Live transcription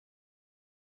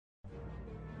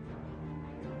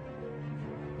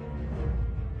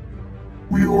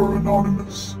We are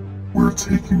anonymous. We're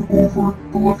taking over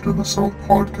the Left and the South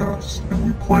podcast, and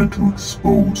we plan to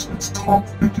expose its top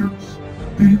figures,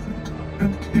 David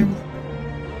and Caleb,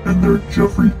 and their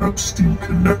Jeffrey Epstein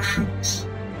connections.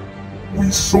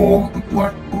 We saw the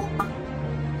Black Book.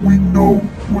 We know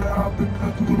what happened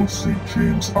at Little St.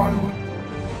 James Island.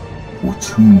 For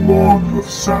too long you have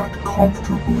sat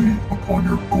comfortably upon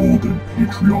your golden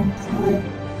Patreon throne.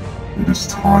 It is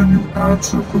time you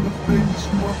answer for the things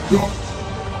you have done.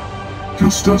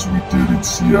 Just as we did in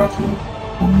Seattle,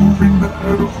 removing the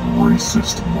head of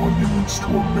racist monuments to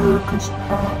America's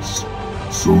past,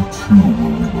 so too will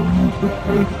we remove the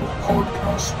head of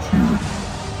podcast tyranny.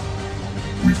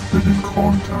 We've been in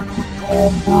contact with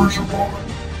Tom Bergeron.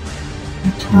 He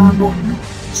turned on you,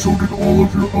 so did all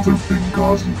of your other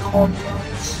Benghazi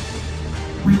contacts.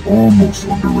 We almost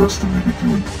underestimated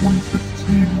you in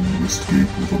 2015 when you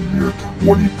escaped with a mere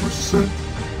 20%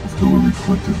 of Hillary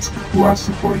Clinton's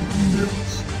classified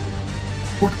emails.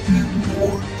 But be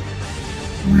warned,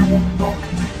 we will not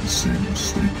make the same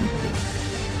mistake again.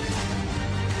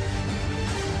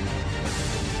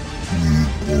 We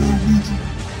are legion.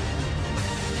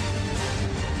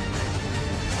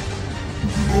 We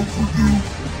do not forgive,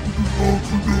 we do not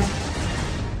forget.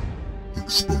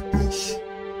 Expect us.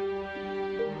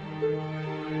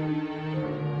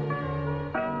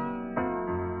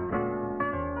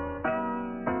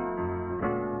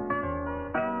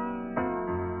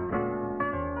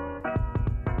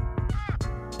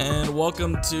 And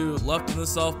welcome to Left in the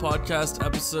South podcast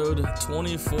episode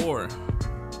 24.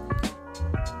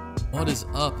 What is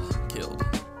up, Caleb?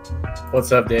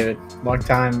 What's up, David? Long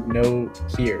time no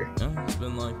here. Yeah, it's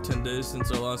been like 10 days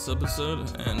since our last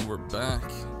episode, and we're back.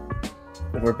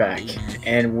 We're back,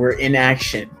 and we're in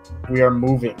action. We are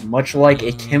moving. Much like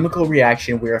a chemical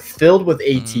reaction, we are filled with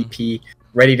ATP,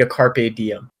 ready to carpe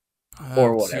diem,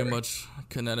 or whatever. Too much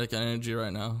kinetic energy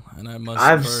right now, and I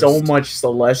have so much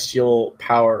celestial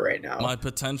power right now. My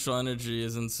potential energy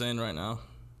is insane right now.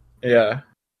 Yeah.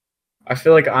 I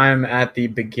feel like I'm at the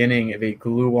beginning of a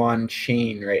gluon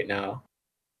chain right now,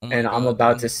 and I'm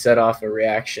about to set off a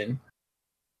reaction.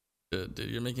 Dude,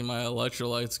 you're making my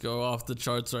electrolytes go off the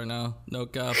charts right now. No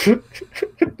cap.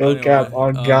 Cap,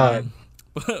 on God.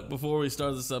 But before we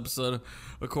start this episode,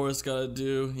 of course, gotta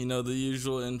do, the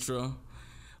usual intro.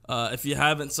 If you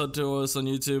haven't subbed to us on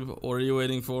YouTube, what are you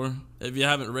waiting for? If you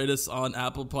haven't rated us on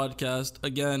Apple Podcast,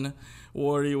 again,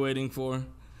 what are you waiting for?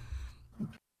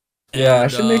 Yeah, I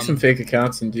should make some fake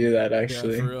accounts and do that,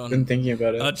 actually. Yeah, for real. Been thinking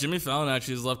about it. Jimmy Fallon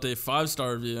actually has left a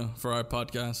 5-star review for our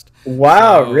podcast.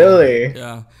 Wow, so, really?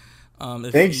 Yeah.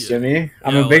 Thanks, Jimmy.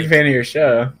 I'm a big fan of your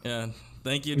show. Yeah.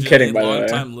 Thank you, I'm Jimmy. kidding, by the way.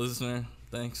 Long-time listener.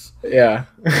 Thanks. Yeah.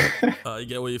 You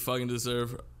get what you fucking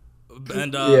deserve.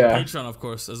 And Patreon, of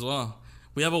course, as well.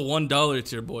 We have a $1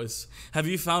 tier, boys. Have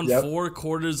you found 4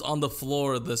 quarters on the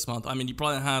floor this month? I mean, you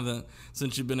probably haven't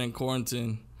since you've been in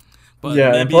quarantine. But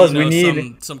maybe, and plus we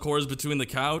need some quarters between the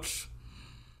couch.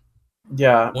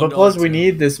 Yeah, but plus we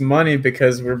need this money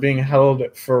because we're being held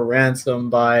for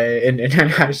ransom by an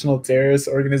international terrorist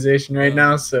organization right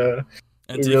now, so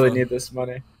we really need this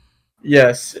money.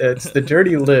 Yes, it's the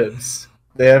Dirty Libs.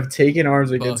 They have taken arms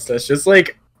against us, just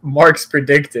like Marx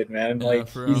predicted, man. Yeah,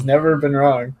 he's never been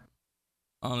wrong.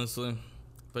 Honestly.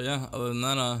 But yeah, other than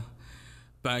that,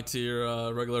 back to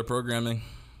your regular programming.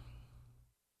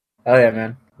 Oh yeah,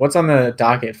 man. What's on the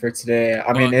docket for today?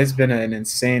 I mean, it's been an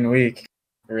insane week,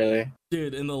 really.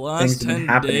 Dude, in the last 10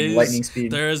 days, lightning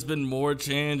speed. There has been more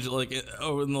change,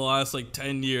 over in the last,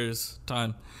 10 years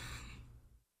time.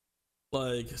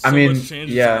 Much change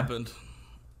has happened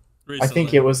recently. I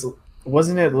think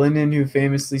wasn't it Lyndon who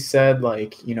famously said,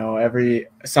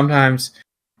 sometimes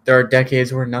there are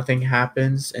decades where nothing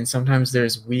happens, and sometimes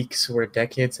there's weeks where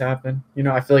decades happen.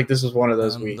 I feel like this was one of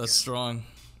those weeks. That's strong.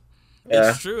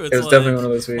 Yeah, it's true. It was definitely one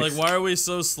of those weeks. Why are we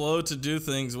so slow to do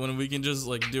things when we can just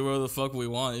do whatever the fuck we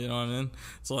want? You know what I mean?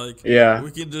 It's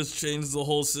we can just change the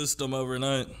whole system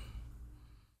overnight.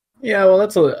 Yeah,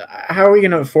 well, how are we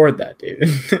gonna afford that, dude?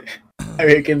 Have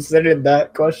you considered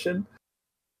that question?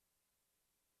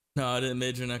 No, I didn't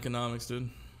major in economics, dude.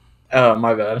 Oh,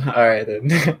 my bad. All right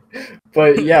then.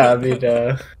 But yeah, I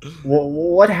mean,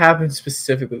 what happened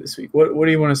specifically this week? What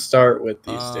do you want to start with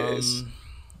these days?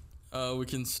 We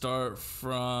can start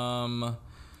from.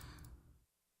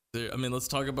 Let's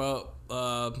talk about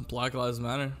Black Lives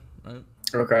Matter, right?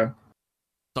 Okay.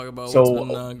 Talk about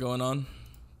what's been going on.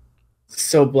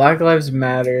 So Black Lives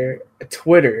Matter,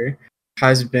 Twitter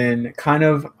has been kind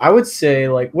of, I would say,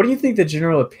 what do you think the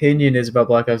general opinion is about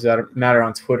Black Lives Matter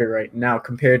on Twitter right now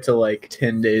compared to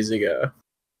 10 days ago?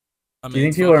 Do you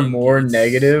think people are more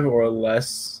negative or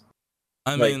less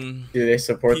I like, mean, do they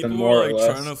support them more or less?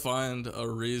 Trying to find a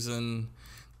reason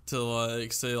to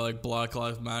like say like Black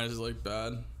Lives Matter is like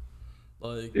bad.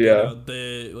 Like,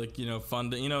 they like,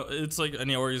 fund it. It's like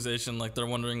any organization, like they're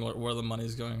wondering where the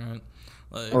money's going, right?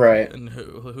 Like, right. And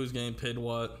who's getting paid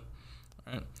what,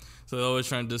 right? So they're always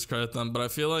trying to discredit them. But I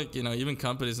feel like, even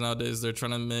companies nowadays, they're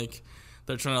trying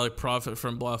to like profit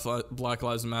from Black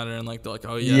Lives Matter, and like they're like,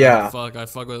 oh yeah. I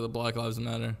fuck with the Black Lives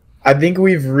Matter. I think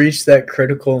we've reached that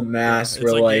critical mass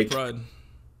where like gay pride.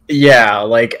 Yeah,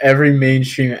 like every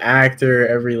mainstream actor,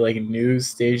 every like news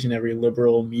station, every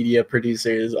liberal media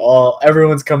producer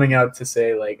everyone's coming out to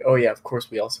say like, oh yeah, of course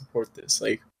we all support this.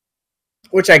 Like,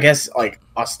 which I guess like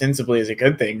ostensibly is a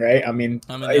good thing, right? I mean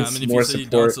if you say you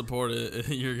don't support it,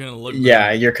 you're gonna look bad.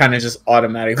 Yeah, you're kind of just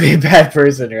automatically a bad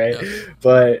person, right? Yeah.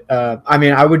 But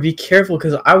I would be careful,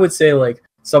 because I would say like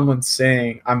someone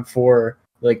saying I'm for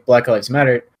like Black Lives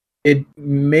Matter, it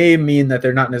may mean that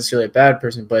they're not necessarily a bad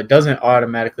person, but it doesn't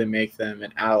automatically make them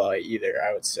an ally either,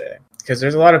 I would say. Because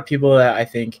there's a lot of people that I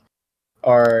think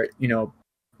are,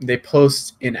 they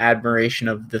post in admiration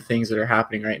of the things that are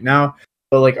happening right now,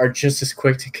 but like are just as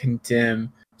quick to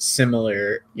condemn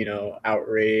similar,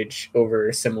 outrage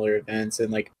over similar events,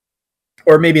 and like,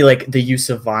 or maybe like the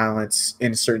use of violence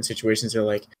in certain situations. They're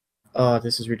like, oh,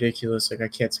 this is ridiculous, like I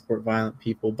can't support violent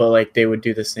people, but like they would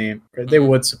do the same, or they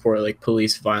would support like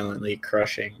police violently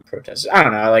crushing protesters. I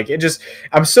don't know, like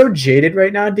I'm so jaded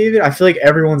right now, David. I feel like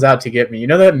everyone's out to get me. You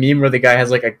know that meme where the guy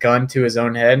has like a gun to his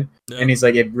own head, and he's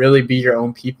like, it really be your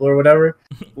own people or whatever?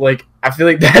 Like, I feel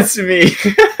like that's me.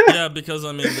 Yeah, because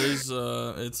I mean, there's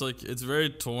it's like it's very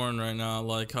torn right now.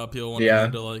 Like how people want to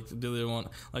handle, like, do they want,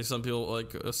 like, some people,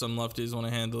 like some lefties want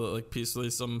to handle it like peacefully,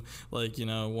 some like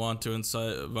want to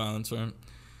incite violence, right?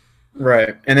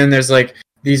 Right, and then there's like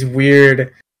these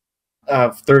weird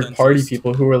third party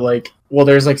people who are like, well,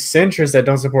 there's like centrists that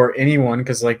don't support anyone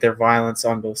because like they're violence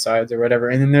on both sides or whatever,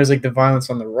 and then there's like the violence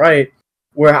on the right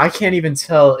where I can't even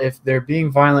tell if they're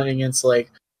being violent against like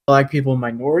Black people and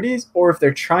minorities, or if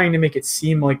they're trying to make it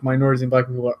seem like minorities and Black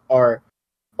people are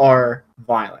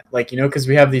violent, like, because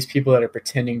we have these people that are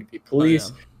pretending to be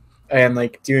police and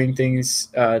like doing things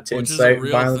to incite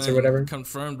violence or whatever.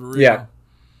 Confirmed real. Yeah,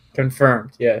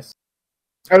 confirmed. Yes.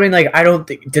 I mean, like, I don't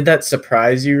think, did that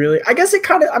surprise you really? I guess it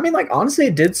kind of, I mean, like, honestly,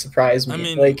 it did surprise me. I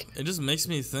mean, like, it just makes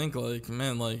me think, like,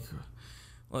 man, like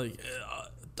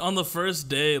on the first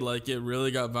day, like, it really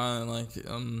got violent, like,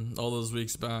 all those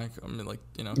weeks back. I mean, like,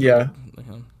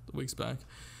 weeks back.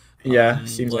 Yeah,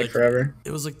 seems like forever.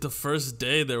 It was like the first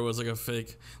day there was like a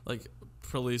fake, like,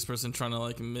 police person trying to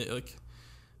like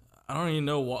I don't even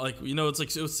know why. Like, it's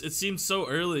like it seemed so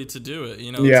early to do it.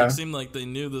 It seemed like they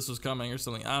knew this was coming or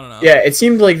something. I don't know. Yeah, it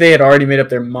seemed like they had already made up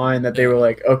their mind that they were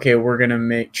like, okay, we're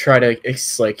gonna try to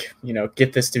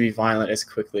get this to be violent as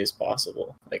quickly as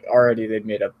possible. Like, already they'd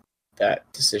made up that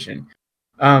decision.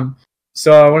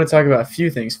 So I want to talk about a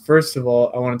few things. First of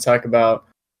all, I want to talk about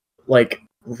like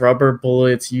rubber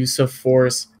bullets, use of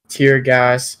force, tear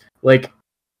gas. Like,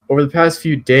 over the past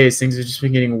few days, things have just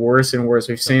been getting worse and worse.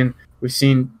 We've seen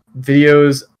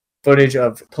videos, footage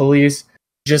of police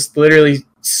just literally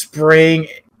spraying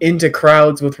into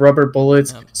crowds with rubber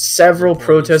bullets. Yeah. Several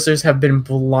protesters have been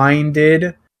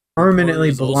blinded,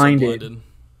 permanently blinded.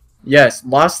 Yes,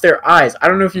 lost their eyes. I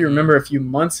don't know if you remember a few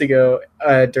months ago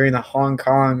during the Hong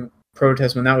Kong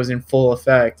protest when that was in full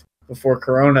effect before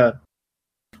Corona.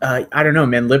 I don't know,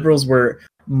 man. Liberals were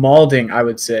mauling, I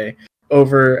would say,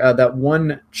 over that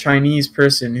one Chinese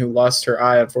person who lost her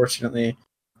eye, unfortunately,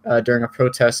 during a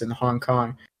protest in Hong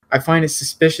Kong. I find it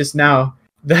suspicious now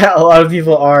that a lot of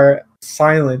people are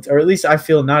silent, or at least I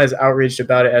feel not as outraged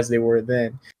about it as they were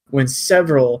then, when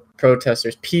several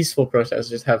protesters, peaceful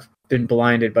protesters, have been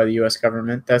blinded by the U.S.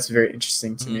 government. That's very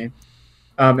interesting to me.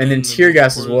 And then tear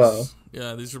gas as well.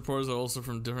 Yeah, these reporters are also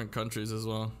from different countries as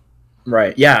well.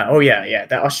 Right. Yeah. Oh, yeah. Yeah.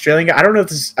 That Australian guy. I don't know if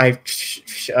this. I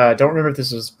don't remember if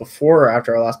this was before or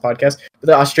after our last podcast. But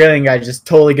the Australian guy just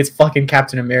totally gets fucking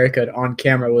Captain America on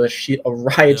camera with a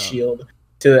riot shield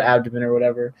to the abdomen or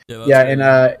whatever. Yeah.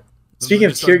 And speaking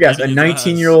of tear gas, a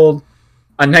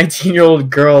 19-year-old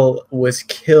girl was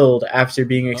killed after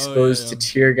being exposed to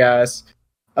tear gas.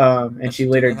 And she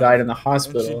later died in the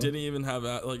hospital. She didn't even have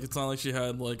it's not like she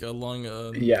had like a lung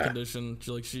condition.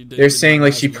 They're saying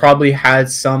like she probably had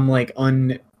some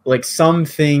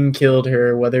something killed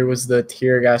her, whether it was the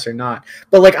tear gas or not.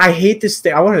 But like, I hate this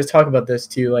thing. I wanted to talk about this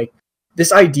too. Like,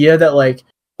 this idea that like,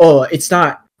 oh, it's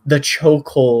not the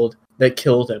chokehold that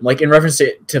killed him. Like in reference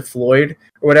to Floyd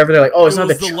or whatever, they're like, oh, it's not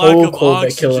the chokehold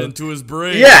that killed him. To his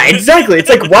brain. Yeah, exactly. It's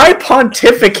like, why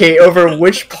pontificate over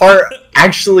which part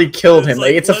actually killed him?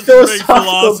 Like, it's a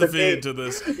philosophical debate. Into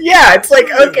this. Yeah, it's like,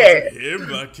 okay. Him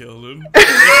that killed him.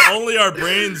 If only our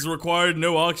brains required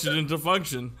no oxygen to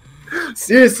function.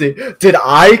 Seriously, did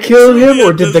I kill him,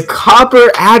 or did the copper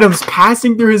atoms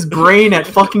passing through his brain at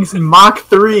fucking Mach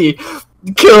 3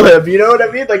 kill him? You know what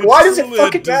I mean? Like, why does it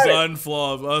fucking matter? Design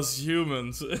flaw of us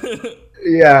humans.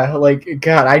 Yeah, like,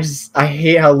 God, I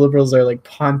hate how liberals are like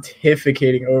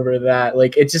pontificating over that.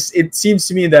 Like, it seems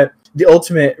to me that the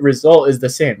ultimate result is the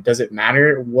same. Does it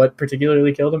matter what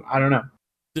particularly killed him? I don't know.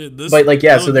 Dude, but like,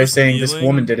 yeah, so they're saying this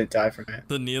woman didn't die from it.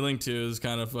 The kneeling too is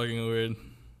kind of fucking weird.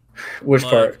 Which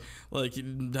part? Like,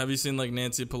 have you seen like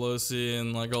Nancy Pelosi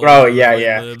and like all? Oh yeah,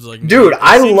 yeah. Libs, like, dude,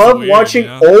 I love watching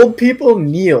old people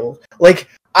kneel. Like,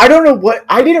 I don't know what,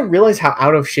 I didn't realize how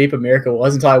out of shape America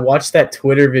was until I watched that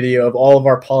Twitter video of all of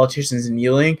our politicians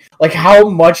kneeling. Like, how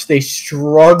much they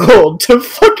struggled to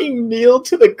fucking kneel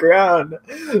to the ground,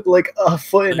 like a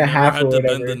foot and a half or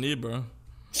whatever. Bend the knee, bro.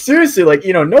 Seriously, like,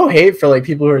 you know, no hate for like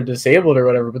people who are disabled or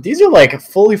whatever, but these are like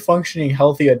fully functioning,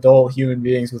 healthy adult human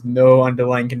beings with no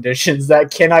underlying conditions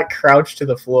that cannot crouch to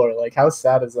the floor. Like, how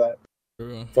sad is that?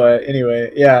 True. But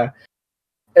anyway, yeah.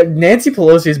 Nancy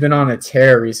Pelosi has been on a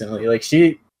tear recently. Like,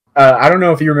 she, I don't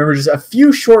know if you remember, just a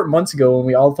few short months ago when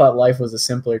we all thought life was a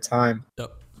simpler time.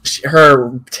 Yep.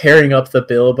 Her tearing up the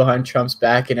bill behind Trump's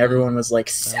back, and everyone was like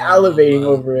salivating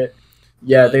over it.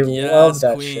 Yeah, they love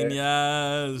that queen, shit.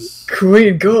 Yes.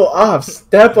 Queen, go off.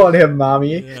 Step on him,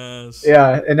 mommy. Yes.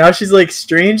 Yeah, and now she's like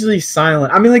strangely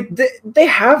silent. I mean, like,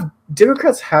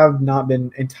 Democrats have not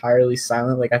been entirely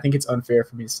silent. Like, I think it's unfair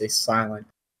for me to say silent,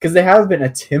 because they have been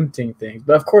attempting things.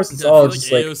 But of course, it's all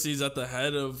just like AOC's at the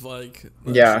head of like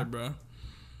shit, bro.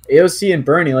 AOC and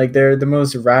Bernie, like, they're the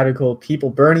most radical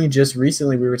people. Bernie just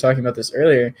recently, we were talking about this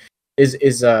earlier,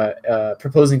 is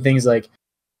proposing things like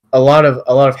a lot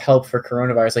of help for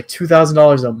coronavirus, like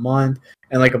 $2,000 a month,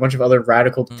 and like a bunch of other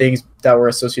radical things that were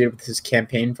associated with his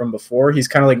campaign from before. He's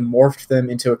kind of like morphed them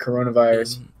into a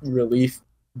coronavirus relief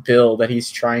bill that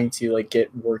he's trying to like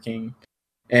get working.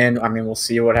 And I mean, we'll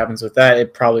see what happens with that.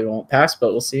 It probably won't pass,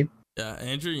 but we'll see. Yeah,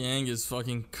 Andrew Yang is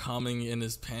fucking coming in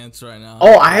his pants right now.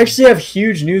 Oh, I actually have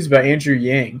huge news about Andrew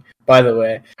Yang, by the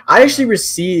way. I actually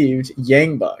received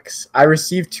Yang Bucks. I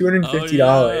received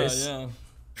 $250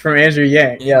 from Andrew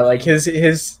Yang. Yeah, like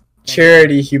his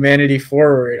charity, Humanity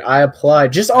Forward. I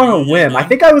applied just on a whim. I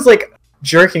think I was like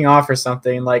jerking off or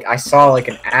something. Like, I saw like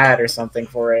an ad or something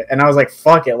for it, and I was like,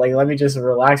 fuck it. Like, let me just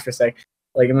relax for a sec.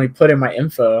 Like, and like put in my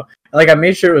info. And, like, I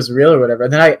made sure it was real or whatever.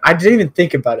 And then I didn't even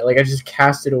think about it. Like, I just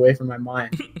cast it away from my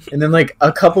mind. And then like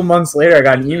a couple months later, I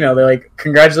got an email. They're like,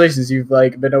 congratulations, you've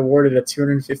like been awarded a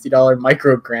 $250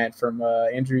 micro grant from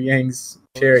Andrew Yang's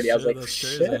charity. I was like,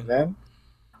 shit, man.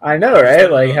 I know, right?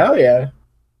 Like, hell yeah.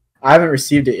 I haven't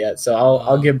received it yet, so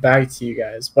I'll get back to you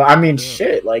guys. But I mean,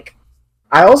 shit, like,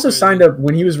 I also signed up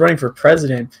when he was running for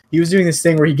president. He was doing this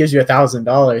thing where he gives you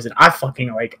 $1,000, and I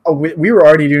fucking like. We were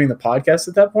already doing the podcast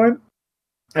at that point,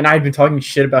 and I had been talking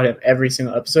shit about him every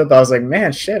single episode. But I was like,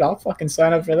 man, shit, I'll fucking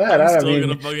sign up for that. I'm still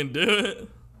gonna fucking do it.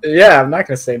 Yeah, I'm not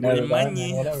gonna say no to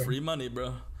that. Free money,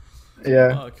 bro.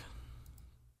 Yeah. Fuck.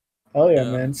 Oh yeah,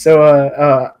 man.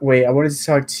 So wait, I wanted to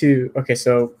talk too. Okay,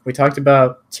 so we talked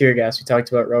about tear gas. We talked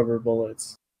about rubber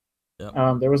bullets.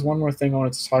 Yep. There was one more thing I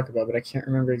wanted to talk about, but I can't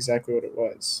remember exactly what it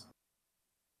was.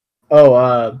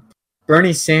 Oh,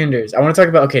 Bernie Sanders. I want to talk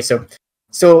about. Okay,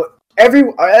 so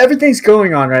everything's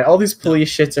going on, right? All these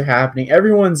police shits are happening.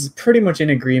 Everyone's pretty much in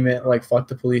agreement. Like, fuck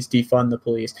the police, defund the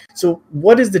police. So,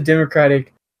 what is the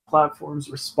Democratic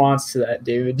platform's response to that,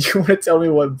 David? Do you want to tell me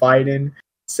what Biden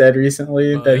said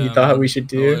recently that he thought we should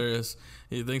do? Hilarious.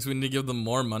 He thinks we need to give them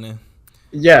more money.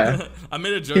 Yeah. I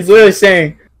made a joke. He's literally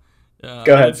saying. Yeah,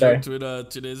 go ahead, sorry. Tweet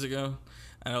 2 days ago,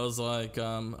 and I was like,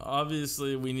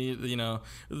 obviously we need,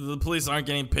 the police aren't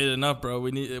getting paid enough, bro. We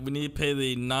need to pay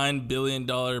the $9 billion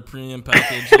premium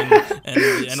package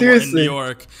in New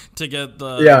York to get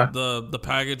the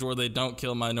package where they don't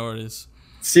kill minorities.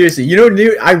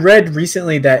 Seriously, I read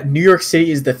recently that New York City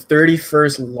is the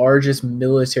 31st largest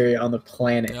military on the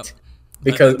planet. Yep.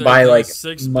 Because by like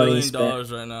 $6 money billion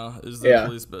spent. right now is the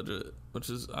police budget, which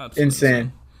is absolutely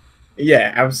insane.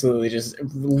 Yeah, absolutely, just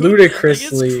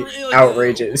ludicrously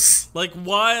outrageous. Like,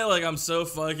 why? Like, I'm so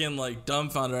fucking like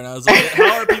dumbfounded right now. It's like,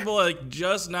 how are people like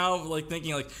just now like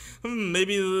thinking like,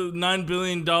 maybe the $9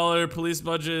 billion police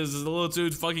budget is a little too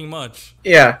fucking much?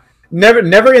 Yeah,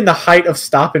 never in the height of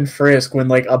stop and frisk when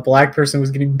like a black person was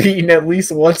getting beaten at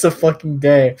least once a fucking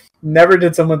day. Never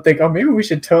did someone think, oh, maybe we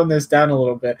should tone this down a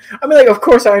little bit. I mean, like, of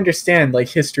course I understand like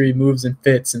history moves and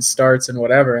fits and starts and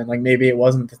whatever, and like maybe it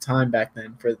wasn't the time back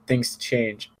then for things to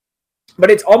change.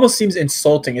 But it almost seems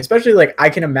insulting, especially like I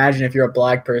can imagine if you're a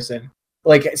black person,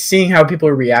 like seeing how people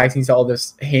are reacting to all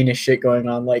this heinous shit going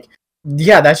on, like,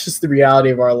 yeah, that's just the reality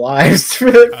of our lives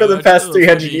for the past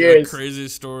 300 years. Crazy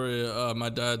story my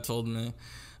dad told me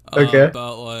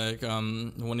about like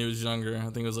when he was younger. I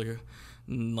think it was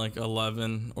like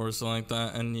 11 or something like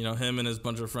that. And you know, him and his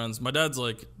bunch of friends. My dad's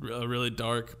like a really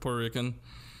dark Puerto Rican,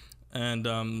 and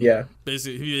he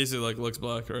basically like looks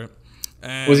black, right?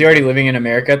 And was he already living in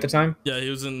America at the time? Yeah,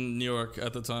 he was in New York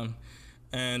at the time,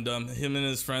 and him and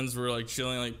his friends were like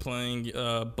chilling, like playing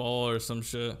ball or some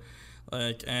shit.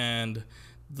 Like, and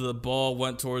the ball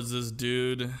went towards this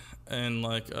dude and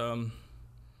like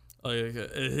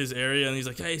his area, and he's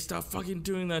like, hey, stop fucking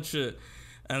doing that shit.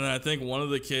 And then I think one of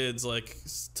the kids like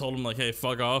told him like, hey,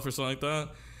 fuck off or something like that.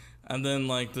 And then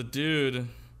like the dude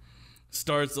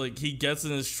starts like, he gets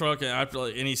in his truck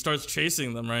and he starts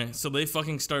chasing them, right? So they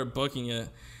fucking start booking it,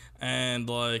 and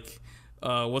like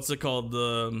what's it called,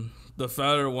 the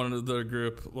fatter one of their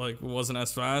group like wasn't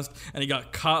as fast, and he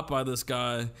got caught by this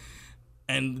guy.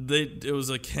 And it was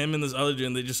like him and this other dude,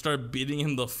 and they just started beating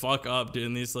him the fuck up, dude.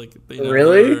 And these like,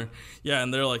 really? Yeah,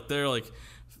 and they're like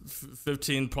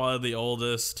 15, probably the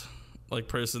oldest like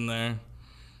person there,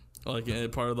 like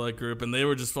part of that group, and they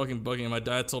were just fucking bugging him. My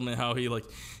dad told me how he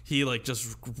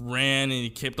just ran, and he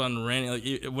kept on running.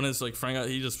 Like when his like friend got,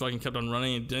 he just fucking kept on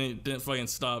running and didn't fucking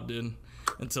stop, dude,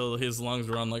 until his lungs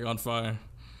were on fire.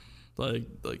 Like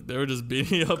they were just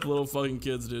beating up little fucking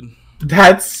kids, dude.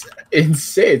 That's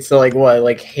insane. So like what?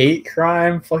 Like hate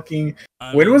crime? Fucking.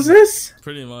 When was this?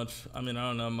 Pretty much. I mean, I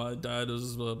don't know. My dad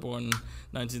was born in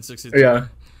 1962. Yeah.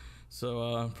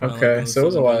 So okay, like so it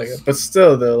was a while ago. But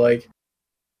still, though, like,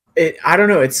 I don't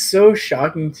know. It's so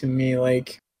shocking to me.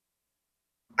 Like,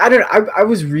 I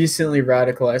was recently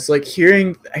radicalized. Like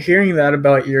hearing that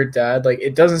about your dad, like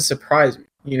it doesn't surprise me.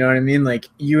 You know what I mean? Like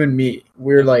you and me,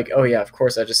 we're like, oh yeah, of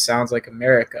course, that just sounds like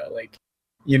America. Like,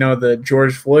 you know, the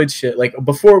George Floyd shit, like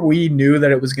before we knew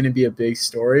that it was going to be a big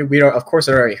story, of course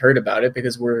had already heard about it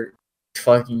because we're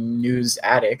fucking news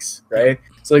addicts, right?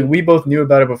 So like we both knew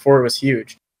about it before it was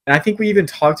huge. And I think we even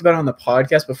talked about it on the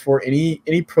podcast before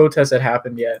any protest had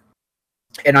happened yet.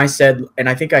 And I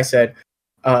think I said,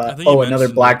 another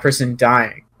black person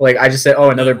dying. Like I just said, oh,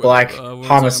 another black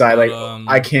homicide. Like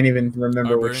I can't even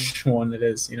remember Arbery? Which one it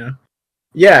is, you know?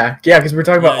 Yeah, because we're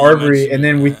talking about Arbery, and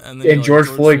then George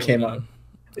Floyd came up.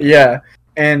 Yeah,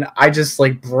 and I just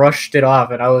like brushed it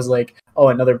off, and I was like, oh,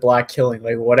 another black killing,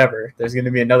 like whatever. There's going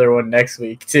to be another one next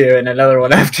week too, and another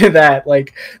one after that.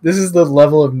 Like this is the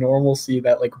level of normalcy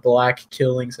that like black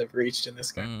killings have reached in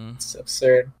this country. It's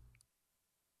absurd.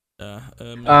 Yeah,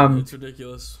 it's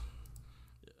ridiculous.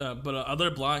 But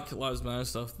other Black Lives Matter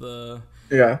stuff, but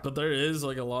there is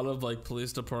like a lot of like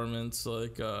police departments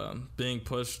like being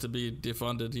pushed to be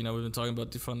defunded. You know, we've been talking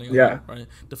about defunding, right?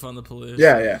 Defund the police.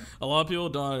 Yeah. A lot of people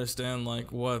don't understand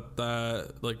like what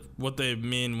they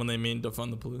mean when they mean defund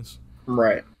the police.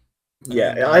 Right.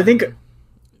 Yeah, and, I think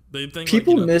they think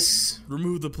people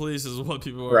remove the police is what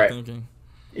people are thinking.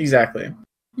 Exactly.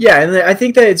 Yeah, and I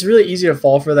think that it's really easy to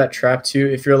fall for that trap too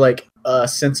if you're like a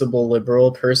sensible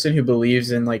liberal person who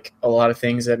believes in like a lot of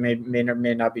things that may or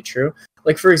may not be true.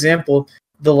 Like for example,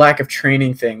 the lack of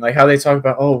training thing, like how they talk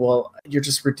about, oh well, you're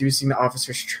just reducing the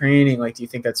officers' training. Like, do you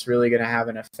think that's really going to have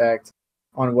an effect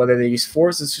on whether they use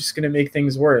force? It's just going to make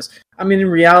things worse. I mean, in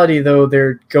reality, though,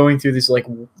 they're going through this like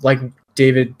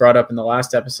David brought up in the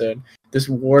last episode, this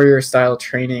warrior style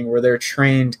training where they're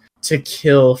trained to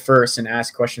kill first and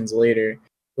ask questions later.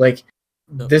 Like,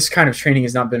 this kind of training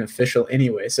is not beneficial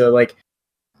anyway. So, like,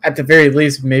 at the very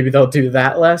least, maybe they'll do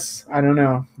that less. I don't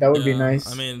know. That would be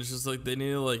nice. I mean, it's just like they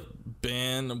need to like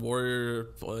ban warrior,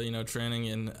 training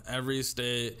in every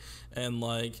state, and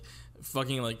like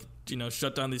fucking like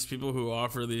shut down these people who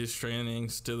offer these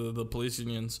trainings to the police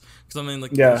unions. Because I mean,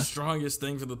 like the strongest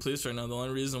thing for the police right now, the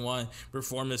only reason why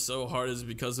reform is so hard is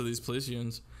because of these police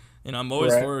unions. And I'm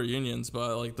always for unions,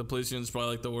 but like the police union is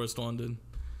probably like the worst one, dude.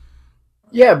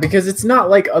 Yeah, because it's not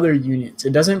like other unions.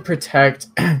 It doesn't protect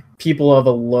people of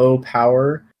a low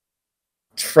power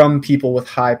from people with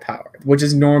high power, which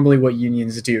is normally what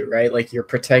unions do, right? Like you're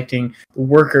protecting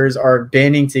workers are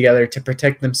banding together to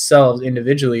protect themselves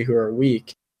individually who are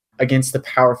weak against the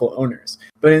powerful owners.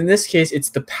 But in this case, it's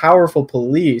the powerful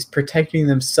police protecting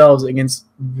themselves against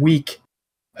weak,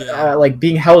 like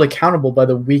being held accountable by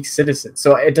the weak citizens.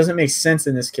 So it doesn't make sense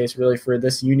in this case really for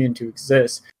this union to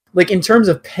exist. like in terms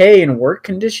of pay and work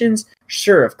conditions,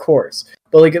 sure, of course.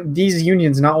 But like these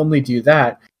unions not only do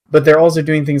that, but they're also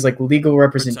doing things like legal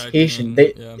representation.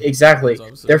 Exactly.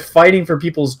 They're fighting for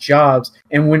people's jobs,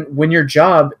 and when your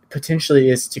job potentially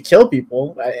is to kill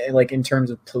people, like in terms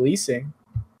of policing,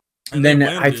 and then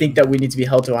I think that we need to be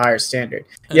held to a higher standard.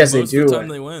 And yes, they do. Most of the time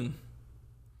they win.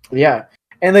 Yeah,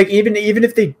 and like even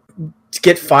if they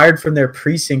get fired from their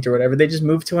precinct or whatever, they just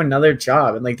move to another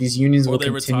job, and like these unions will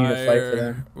continue to fight for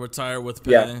them. Retire with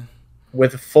pay. Yeah,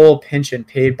 with a full pension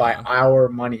paid by our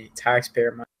money,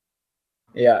 taxpayer money.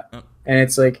 Yeah, and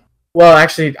it's like, well,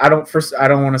 actually, I don't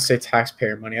want to say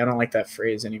taxpayer money. I don't like that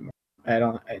phrase anymore.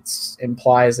 It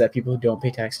implies that people who don't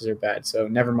pay taxes are bad. So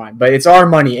never mind. But it's our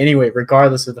money anyway,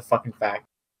 regardless of the fucking fact.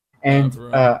 And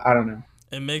I don't know.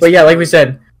 But yeah, like we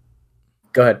said.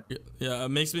 Go ahead. Yeah, it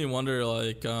makes me wonder,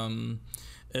 like,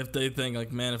 if they think,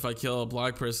 like, man, if I kill a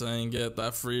black person, I can get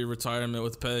that free retirement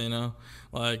with pay, you know?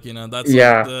 Like, you know, that's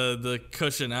like the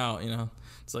cushion out, you know?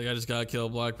 It's like, I just gotta kill a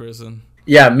black person.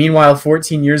 Yeah, meanwhile,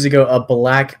 14 years ago, a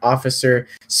black officer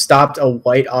stopped a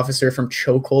white officer from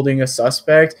chokeholding a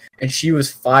suspect, and she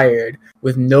was fired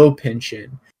with no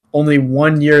pension. Only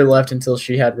 1 year left until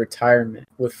she had retirement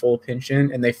with full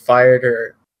pension, and they fired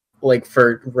her like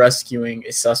for rescuing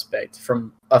a suspect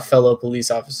from a fellow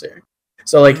police officer.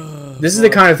 So like this is the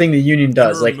kind of thing the union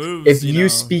does. Like if you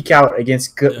speak out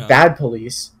against bad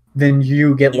police, then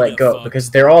you get let go fucked.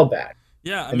 Because they're all bad.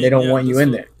 Yeah, I mean, they don't want you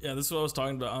in there. Yeah, this is what I was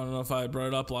talking about. I don't know if I brought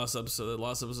it up last episode.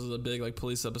 Last episode was a big like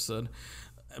police episode.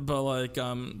 But like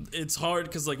it's hard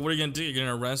because like what are you gonna do? You're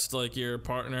gonna arrest like your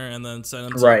partner and then send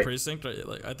him to a precinct, right?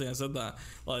 Like I think I said that.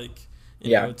 Like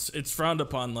you know, it's frowned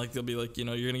upon. Like they'll be like, you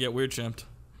know, you're gonna get weird champed.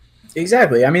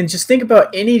 Exactly. I mean, just think about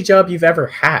any job you've ever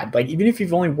had. Like, even if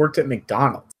you've only worked at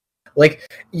McDonald's, like,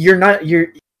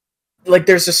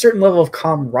 there's a certain level of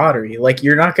camaraderie. Like,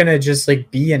 you're not going to just,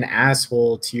 like, be an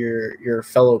asshole to your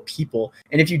fellow people.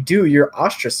 And if you do, you're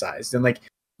ostracized. And, like,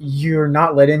 you're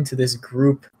not let into this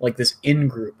group, like, this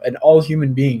in-group. And all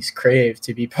human beings crave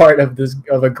to be part of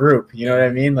a group. You know what I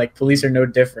mean? Like, police are no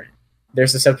different. They're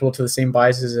susceptible to the same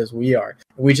biases as we are.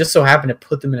 We just so happen to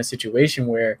put them in a situation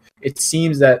where it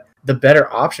seems that the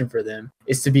better option for them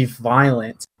is to be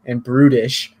violent and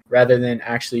brutish rather than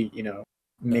actually, you know,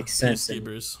 make sense and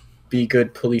be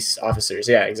good police officers.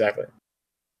 Yeah, exactly.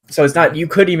 So it's not, you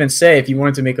could even say, if you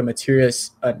wanted to make a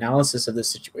materialist analysis of this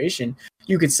situation,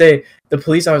 you could say the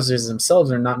police officers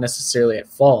themselves are not necessarily at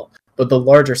fault, but the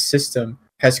larger system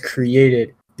has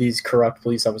created these corrupt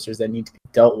police officers that need to be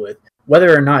dealt with.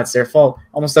 Whether or not it's their fault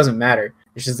almost doesn't matter.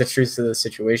 It's just the truth of the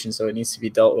situation, so it needs to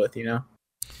be dealt with, you know?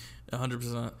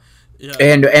 100%. Yeah.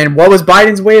 And what was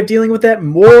Biden's way of dealing with that?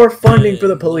 More funding for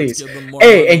the police.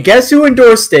 Hey, and guess who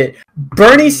endorsed it?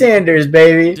 Bernie Sanders,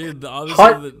 baby. Dude,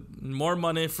 obviously more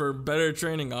money for better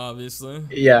training, obviously.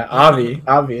 Yeah,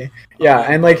 Avi. Yeah,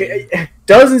 and like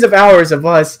dozens of hours of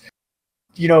us,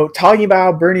 you know, talking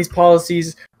about how Bernie's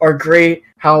policies are great,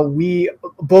 how we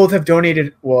both have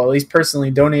donated, well, at least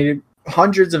personally donated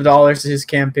hundreds of dollars to his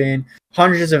campaign,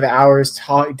 hundreds of hours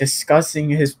discussing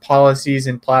his policies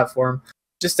and platform,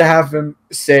 just to have him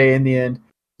say in the end,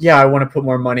 yeah, I want to put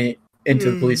more money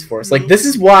into the police force. Like, this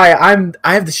is why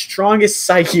I have the strongest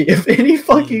psyche of any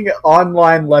fucking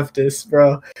online leftist,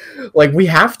 bro. Like, we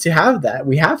have to have that.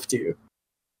 We have to.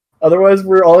 Otherwise,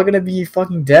 we're all going to be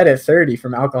fucking dead at 30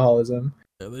 from alcoholism.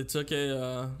 Yeah, they took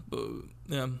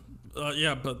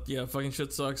fucking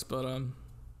shit sucks, but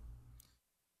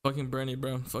fucking Bernie,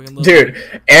 bro. Fucking love dude.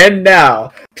 Him. And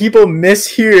now people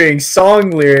mishearing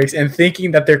song lyrics and thinking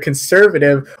that they're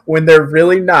conservative when they're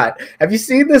really not. Have you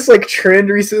seen this like trend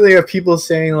recently of people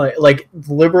saying like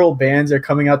liberal bands are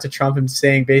coming out to Trump and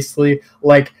saying basically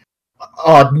like,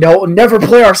 no, never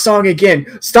play our song again.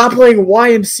 Stop playing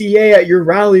YMCA at your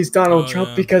rallies, Donald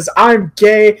Trump, because I'm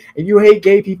gay and you hate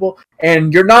gay people,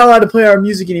 and you're not allowed to play our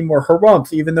music anymore.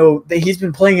 Harumph, even though he's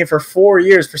been playing it for 4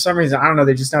 years for some reason. I don't know.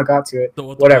 They just now got to it.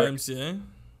 Whatever. YMCA?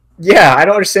 Yeah, I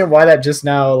don't understand why that just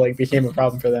now like became a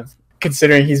problem for them,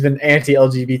 considering he's been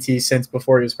anti-LGBT since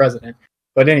before he was president.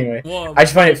 But anyway, I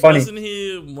just find it funny. Wasn't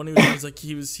he when he was like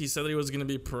he said that he was gonna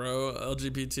be pro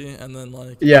LGBT and then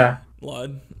like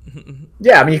lied.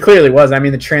 Yeah, I mean he clearly was. I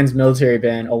mean the trans military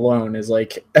ban alone is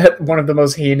like one of the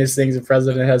most heinous things a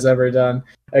president has ever done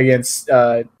against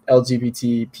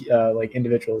LGBT like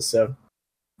individuals. So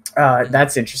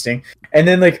that's interesting. And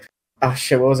then like oh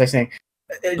shit, what was I saying?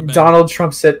 Donald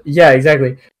Trump said, yeah,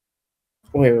 exactly.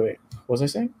 Wait. What was I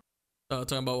saying?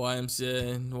 Talking about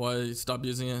YMCA and why you stopped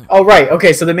using it. Oh, right.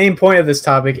 Okay, so the main point of this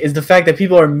topic is the fact that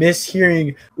people are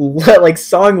mishearing like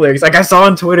song lyrics. Like I saw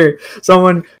on Twitter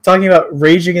someone talking about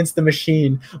Rage Against the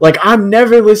Machine. Like, I'm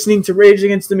never listening to Rage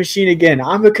Against the Machine again.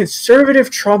 I'm a conservative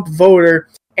Trump voter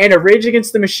and a Rage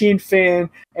Against the Machine fan,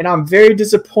 and I'm very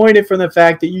disappointed from the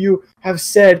fact that you have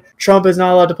said Trump is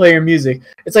not allowed to play your music.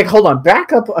 It's like, hold on,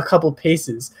 back up a couple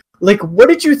paces. Like, what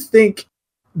did you think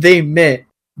they meant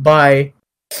by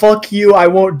fuck you, I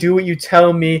won't do what you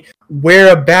tell me,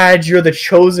 wear a badge, you're the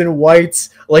chosen whites,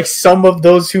 like some of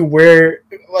those who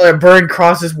burn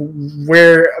crosses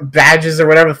wear badges or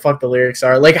whatever the fuck the lyrics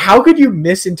are. Like, how could you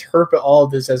misinterpret all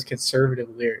of this as conservative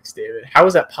lyrics, David? How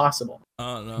is that possible?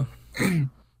 I don't know.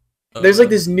 There's like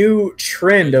this new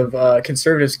trend of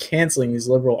conservatives canceling these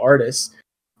liberal artists,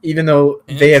 even though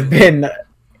they have been,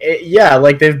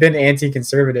 like they've been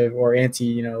anti-conservative or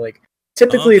anti, like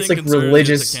typically it's like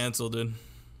religious. Cancel, dude.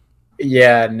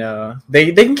 Yeah, no,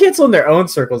 they can cancel in their own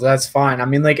circles. That's fine. I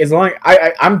mean, like as long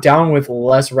I'm down with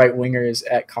less right wingers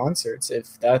at concerts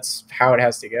if that's how it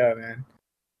has to go, man.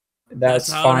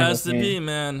 That's how fine it has to me. be,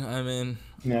 man. I mean,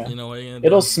 yeah, you know what you're gonna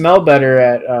it'll do. smell better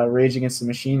at Rage Against the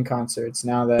Machine concerts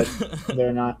now that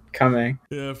they're not coming.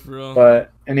 Yeah, for real.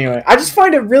 But anyway, I just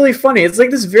find it really funny. It's like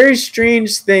this very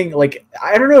strange thing. Like,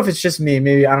 I don't know if it's just me.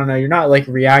 Maybe, I don't know. You're not like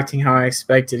reacting how I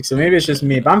expected. So maybe it's just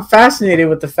me. But I'm fascinated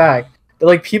with the fact that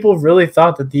like people really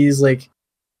thought that these like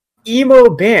emo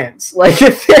bands, like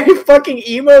very fucking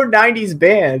emo 90s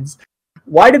bands,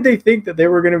 why did they think that they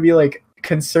were going to be like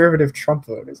conservative Trump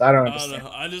voters? I don't understand.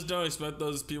 I just don't expect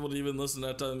those people to even listen to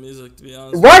that type of music, to be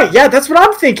honest. Right, yeah, that's what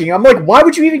I'm thinking. I'm like, why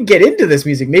would you even get into this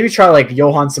music? Maybe try like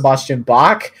Johann Sebastian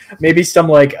Bach, maybe some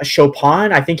like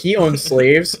Chopin. I think he owned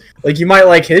slaves. Like, you might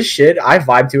like his shit. I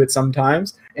vibe to it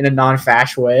sometimes in a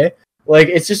non-fash way. Like,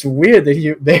 it's just weird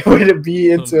that they wouldn't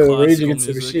be into Rage Against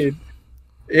the Machine.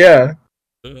 Yeah.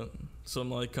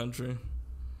 Some like country.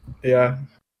 Yeah.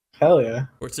 Hell yeah.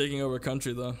 We're taking over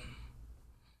country, though.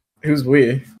 Who's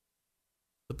we?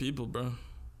 The people, bro.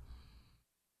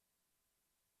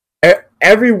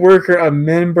 Every worker a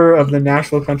member of the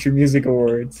National Country Music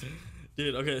Awards.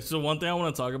 Dude, okay, so one thing I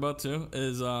want to talk about, too,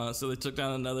 is, so they took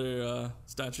down another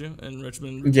statue in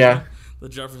Richmond, Virginia, yeah. The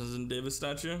Jefferson Davis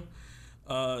statue.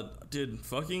 Dude,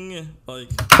 fucking, like...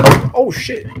 Oh,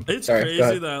 shit. It's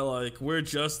crazy that, like, we're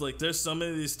just, like, there's so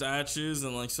many of these statues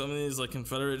and, like, so many of these, like,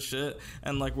 Confederate shit,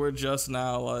 and, like, we're just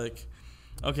now, like,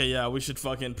 okay, yeah, we should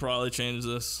fucking probably change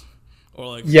this. Or,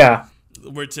 like... Yeah.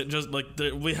 We're just, like,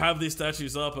 we have these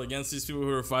statues up against these people who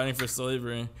are fighting for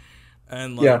slavery,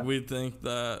 and, like, we think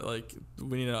that, like,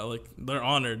 we need to, like, they're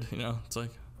honored, you know? It's like...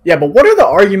 Yeah, but what are the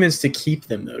arguments to keep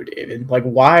them, though, David? Like,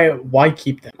 why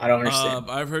keep them? I don't understand.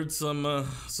 I've heard some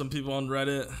people on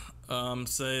Reddit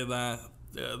say that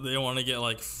they want to get,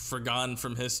 like, forgotten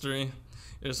from history.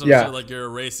 Or some shit, like you're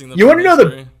erasing them. You want to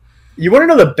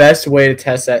know the best way to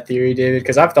test that theory, David?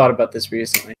 Because I've thought about this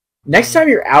recently. Next time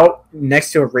you're out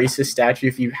next to a racist statue,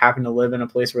 if you happen to live in a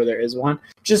place where there is one,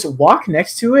 just walk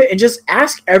next to it and just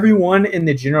ask everyone in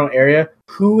the general area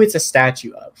who it's a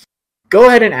statue of. Go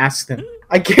ahead and ask them.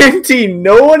 I guarantee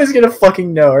no one is gonna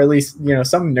fucking know, or at least, you know,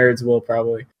 some nerds will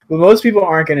probably, but most people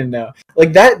aren't gonna know.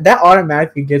 Like that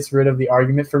automatically gets rid of the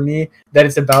argument for me that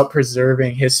it's about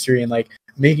preserving history and like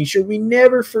making sure we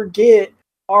never forget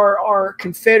our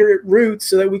Confederate roots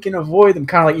so that we can avoid them.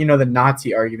 Kind of like, you know, the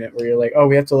Nazi argument where you're like, oh,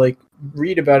 we have to like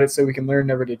read about it so we can learn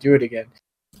never to do it again.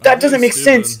 That doesn't make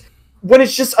sense when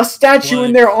it's just a statue like,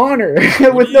 in their honor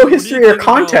with no history or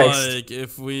context.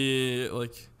 About,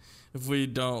 like if we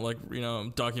don't, like, you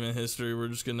know, document history, we're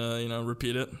just gonna, you know,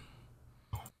 repeat it.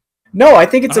 No, I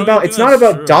think it's not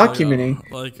about documenting.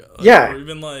 Yeah. Or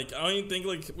even like, I don't even think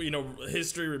like, you know,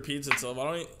 history repeats itself.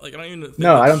 I don't even think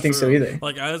I don't think so either.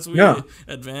 Like as we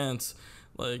advance,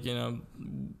 like, you know,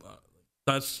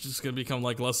 that's just gonna become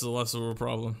like less and less of a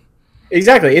problem.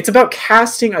 Exactly. It's about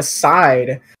casting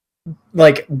aside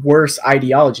like worse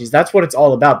ideologies. That's what it's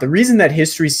all about. The reason that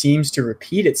history seems to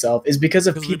repeat itself is because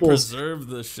of people's preserve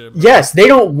this shit, bro. Yes, they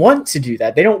don't want to do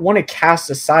that. They don't want to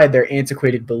cast aside their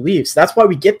antiquated beliefs. That's why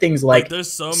we get things like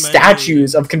there's so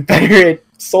statues of Confederate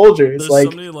soldiers. There's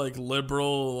like so many like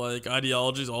liberal like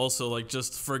ideologies also like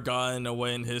just forgotten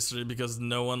away in history because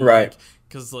no one like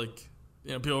because like,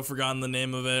 you know, people have forgotten the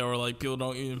name of it or like people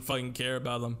don't even fucking care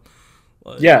about them.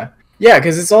 Like, Yeah,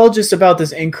 because it's all just about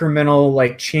this incremental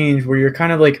like change where you're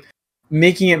kind of like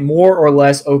making it more or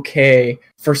less okay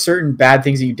for certain bad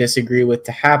things that you disagree with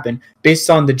to happen based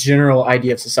on the general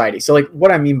idea of society. So like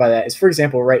what I mean by that is, for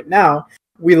example, right now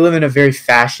we live in a very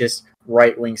fascist,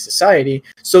 right-wing society.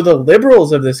 So the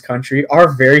liberals of this country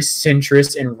are very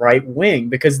centrist and right-wing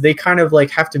because they kind of like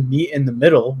have to meet in the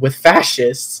middle with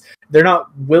fascists. They're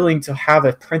not willing to have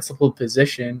a principled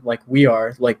position like we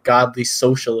are, like godly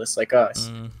socialists like us,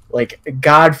 like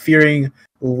God-fearing,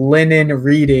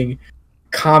 Lenin-reading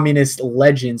communist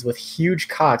legends with huge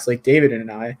cocks like David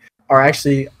and I are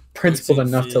actually principled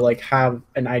enough to like have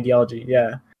an ideology.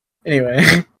 Yeah. Anyway,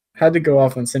 had to go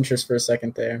off on centrist for a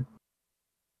second there.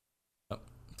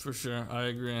 For sure, I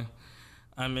agree.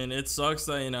 I mean, it sucks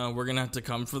that, you know, we're gonna have to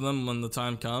come for them when the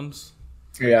time comes.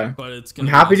 Yeah, but it's gonna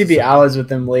I'm happy to be allies with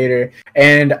them later,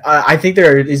 and I think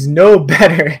there is no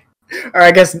better, or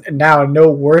I guess now no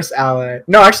worse ally.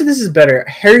 No, actually, this is better.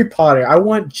 Harry Potter. I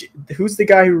want who's the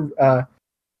guy who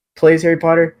plays Harry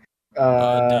Potter?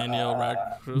 Daniel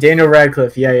Radcliffe. Daniel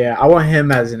Radcliffe. Yeah. I want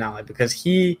him as an ally because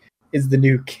he is the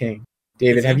new king.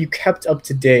 David, have you kept up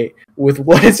to date with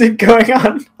what is it going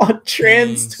on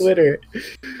trans Twitter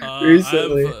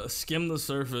recently? I've skimmed the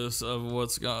surface of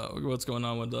what's going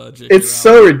on with J.K. It's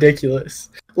so ridiculous.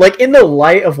 Like, in the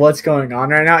light of what's going on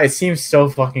right now, it seems so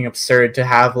fucking absurd to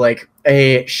have like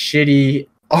a shitty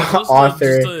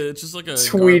author just like a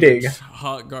tweeting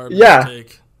hot garbage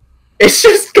take. It's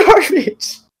just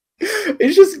garbage.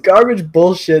 It's just garbage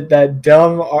bullshit that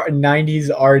dumb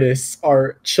 90s artists,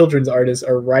 children's artists,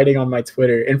 are writing on my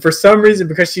Twitter. And for some reason,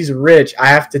 because she's rich, I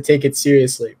have to take it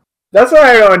seriously. That's what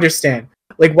I don't understand.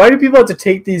 Like, why do people have to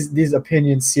take these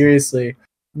opinions seriously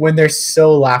when they're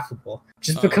so laughable?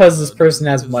 Just because this person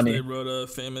has money. They wrote a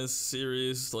famous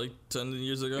series like 10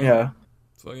 years ago. Yeah.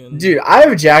 Dude, I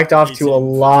have jacked off to a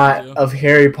lot of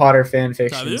Harry Potter fan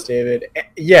fictions, David.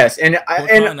 Yes, and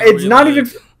it's not even...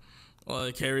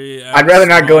 Like Harry, I'd rather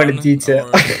not go into detail.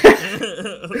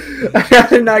 I'd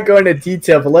rather not go into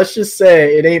detail, but let's just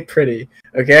say it ain't pretty,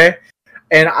 okay?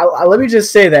 And let me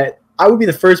just say that I would be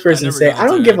the first person to say I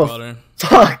don't give a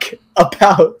fuck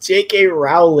about J.K.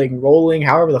 Rowling,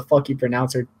 however the fuck you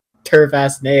pronounce her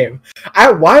turf-ass name.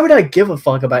 Why would I give a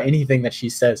fuck about anything that she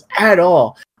says at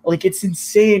all? Like, it's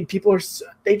insane. People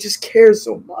they just care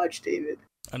so much, David.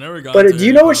 I never got. But do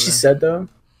you know what she said though?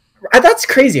 That's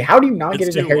crazy. How do you not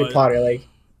get into Harry Potter? Like,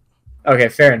 okay,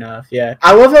 fair enough. Yeah,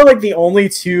 I love how like the only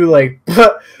two like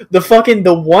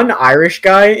the one Irish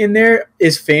guy in there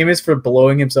is famous for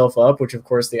blowing himself up, which of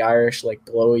course the Irish like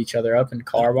blow each other up in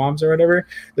car bombs or whatever.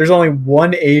 There's only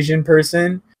one Asian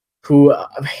person who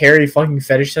Harry fucking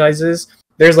fetishizes.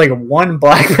 There's like one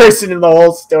black person in the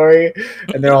whole story,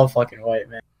 and they're all fucking white,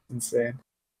 man. It's insane.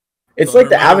 It's like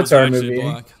the Avatar movie.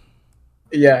 Black.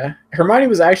 Yeah, Hermione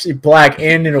was actually black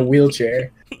and in a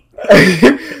wheelchair.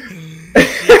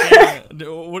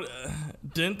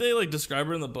 Didn't they like describe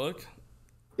her in the book?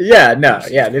 Yeah, no,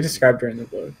 yeah, they described her in the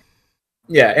book.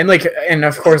 Yeah, and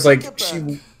of course, like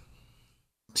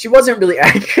she wasn't really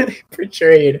accurately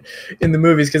portrayed in the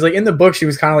movies because, like, in the book she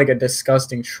was kind of like a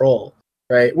disgusting troll,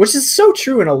 right? Which is so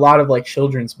true in a lot of like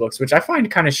children's books, which I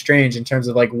find kind of strange in terms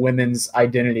of like women's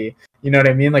identity. You know what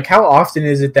I mean? Like, how often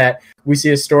is it that we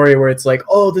see a story where it's like,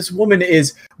 oh, this woman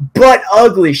is butt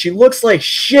ugly. She looks like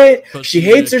shit. She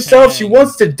hates herself. She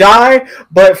wants to die.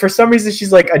 But for some reason,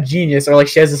 she's like a genius, or like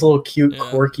she has this little cute,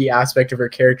 quirky aspect of her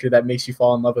character that makes you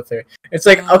fall in love with her. It's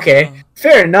like, okay,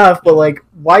 fair enough. But like,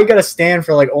 why you gotta stand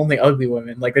for like only ugly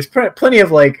women? Like, there's plenty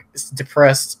of like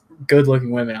depressed,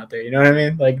 good-looking women out there. You know what I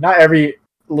mean? Like, not every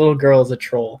little girl is a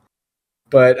troll.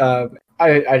 But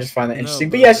I just find that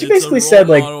interesting. But yeah, she basically said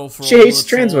like she hates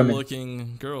trans women.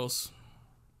 Looking girls.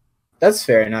 That's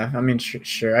fair enough. I mean,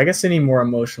 sure. I guess they need more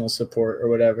emotional support or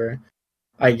whatever.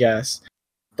 I guess.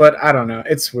 But I don't know.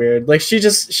 It's weird. Like, she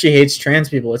hates trans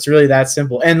people. It's really that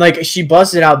simple. And like, she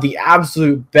busted out the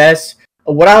absolute best,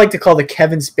 what I like to call the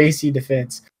Kevin Spacey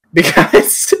defense,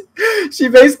 because she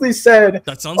basically said,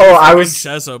 "That sounds like I was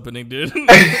chess opening, dude."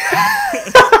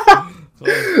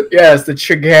 Yes, the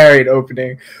Targaryen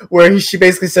opening, where she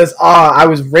basically says, I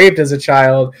was raped as a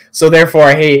child, so therefore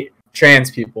I hate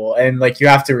trans people, and like, you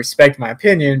have to respect my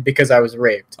opinion because I was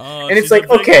raped. And it's like,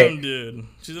 okay, dude.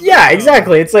 Yeah,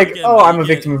 exactly. It's like, I'm a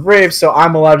victim of rape, so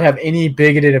I'm allowed to have any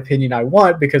bigoted opinion I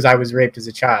want because I was raped as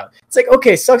a child. It's like,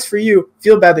 okay, sucks for you.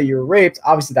 Feel bad that you were raped.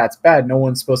 Obviously, that's bad. No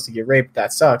one's supposed to get raped.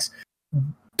 That sucks.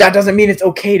 That doesn't mean it's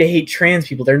okay to hate trans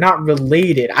people. They're not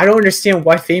related. I don't understand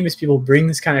why famous people bring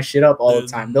this kind of shit up all the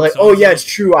time. They're like, oh yeah, it's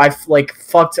true. I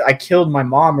killed my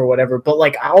mom or whatever. But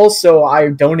like, I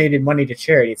donated money to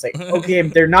charity. It's like, okay,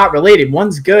 they're not related.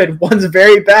 One's good. One's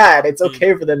very bad. It's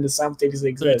okay for them to simultaneously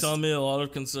exist. So you're telling me a lot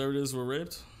of conservatives were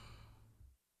raped?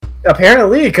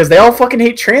 Apparently, because they all fucking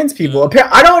hate trans people. Yeah.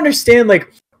 I don't understand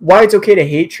like why it's okay to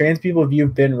hate trans people if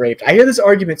you've been raped. I hear this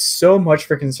argument so much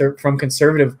from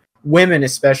conservative women,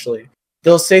 especially.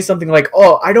 they'll say something like,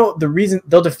 "Oh,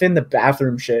 they'll defend the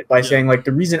bathroom shit by saying like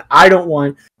the reason I don't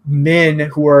want men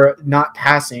who are not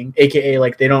passing, aka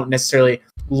like they don't necessarily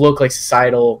look like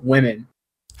societal women,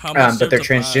 but they're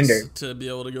transgender to be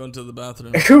able to go into the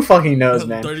bathroom." Who fucking knows,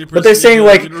 man? But they're saying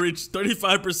like reach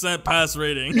 35% pass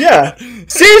rating. Yeah,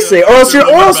 seriously, or else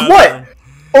what?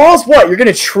 Or else what? You're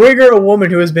gonna trigger a woman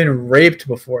who has been raped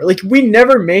before. Like, we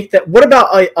never make that. What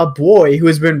about a boy who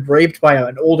has been raped by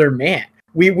an older man?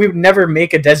 We would never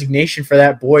make a designation for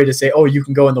that boy to say, oh, you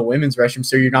can go in the women's restroom,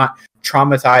 so you're not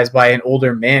traumatized by an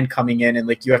older man coming in and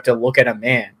like you have to look at a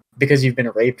man because you've been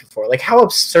raped before. Like, how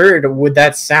absurd would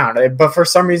that sound? But for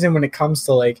some reason, when it comes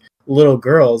to like little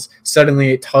girls,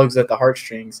 suddenly it tugs at the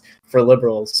heartstrings for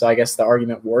liberals. So I guess the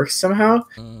argument works somehow.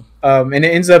 And it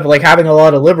ends up like having a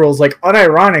lot of liberals like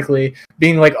unironically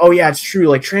being like, oh yeah, it's true,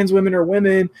 like trans women are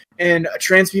women and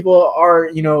trans people are,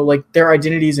 you know, like their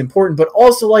identity is important, but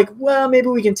also like, well, maybe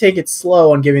we can take it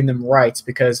slow on giving them rights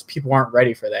because people aren't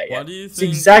ready for that yet. Why do you think it's the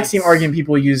exact same argument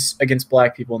people use against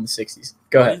black people in the 60s.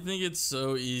 Go ahead. Do you think it's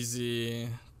so easy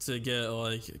to get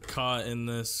like caught in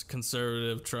this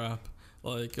conservative trap,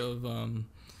 like of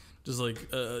just like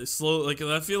slow? Like,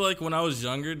 I feel like when I was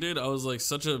younger, dude, I was like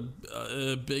such a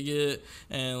bigot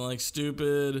and like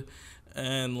stupid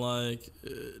and like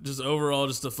just overall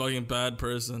just a fucking bad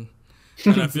person.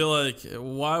 And I feel like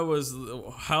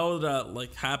how did that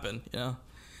like happen, you know?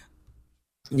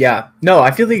 Yeah, no,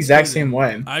 I feel the exact same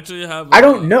way. I actually have I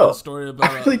don't know a story about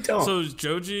I really don't. So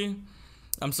Joji,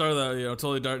 I'm sorry that, you know,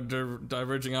 totally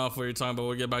diverging off what you're talking about.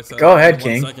 We'll get back to that. Go ahead, in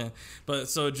King. 1 second. But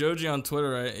so Joji on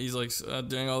Twitter, right? He's like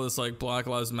doing all this like Black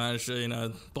Lives Matter shit. You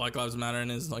know, Black Lives Matter in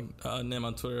his like name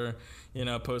on Twitter. You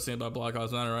know, posting about Black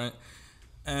Lives Matter, right?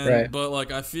 And right. But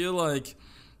like, I feel like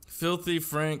Filthy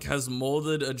Frank has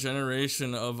molded a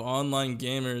generation of online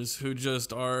gamers who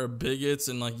just are bigots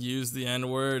and like use the N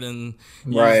word and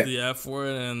use the F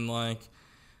word and like.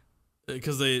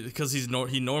 Because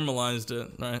he normalized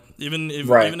it, right? Even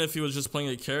if he was just playing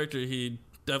a character, he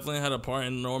definitely had a part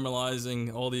in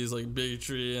normalizing all these like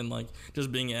bigotry and like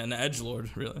just being an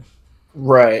edgelord, really.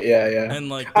 Right. Yeah. And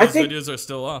like those videos are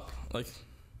still up, like.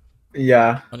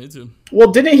 Yeah. On YouTube.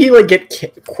 Well, didn't he like get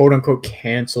quote unquote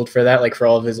canceled for that, like for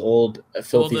all of his old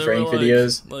Filthy Frank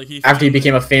videos? After he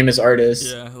became a famous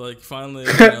artist. Yeah, like finally,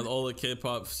 you know, all the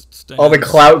K-pop stands, all the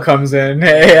clout comes in.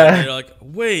 Yeah. They're like,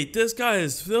 wait, this guy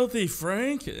is Filthy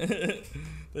Frank.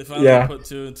 They finally put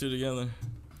two and two together.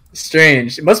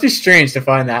 Strange. It must be strange to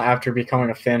find that after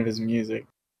becoming a fan of his music.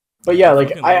 But yeah,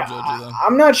 like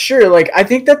I'm not sure. Like I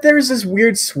think that there's this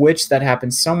weird switch that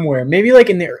happened somewhere. Maybe like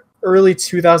in the early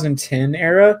 2010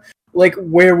 era, like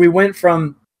where we went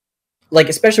from like,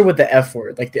 especially with the F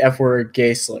word, like the F word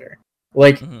gay slur,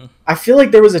 like I feel like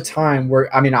there was a time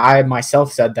where, I mean, I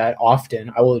myself said that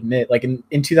often, I will admit, like in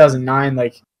 2009,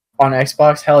 like on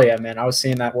Xbox, hell yeah, man, I was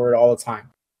saying that word all the time.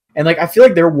 And like I feel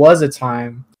like there was a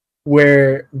time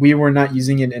where we were not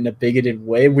using it in a bigoted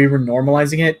way. We were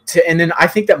normalizing it and then I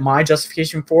think that my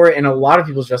justification for it and a lot of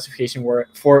people's justification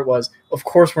for it was, of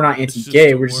course we're not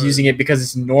anti-gay, we're just using it because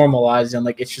it's normalized and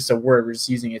like it's just a word, we're just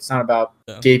using it. It's not about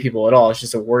gay people at all, it's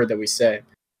just a word that we say.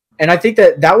 And I think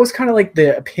that was kind of like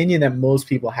the opinion that most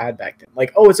people had back then.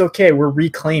 Like, oh, it's okay, we're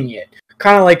reclaiming it.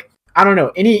 Kind of like, I don't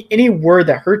know, any word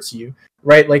that hurts you,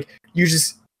 right? Like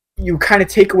you kind of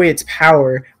take away its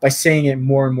power by saying it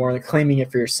more and more, like claiming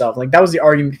it for yourself. Like that was the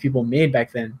argument people made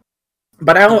back then.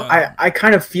 But I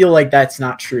kind of feel like that's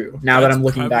not true now that I'm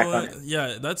looking back on it.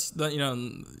 Yeah, you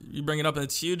know, you bring it up and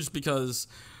it's huge because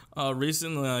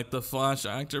recently, like the Flash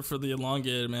actor for the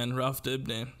Elongated Man, Ralph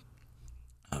Dibny,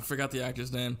 I forgot the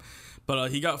actor's name, but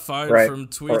he got fired from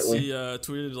tweets. He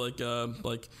tweeted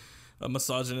like a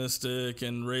misogynistic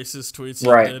and racist tweets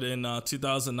he did in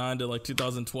 2009 to like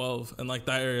 2012 and like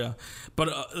that area.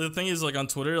 But the thing is, like on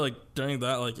Twitter, like during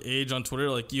that like age on Twitter,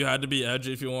 like you had to be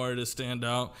edgy if you wanted to stand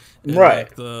out in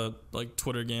like the like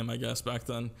Twitter game, I guess, back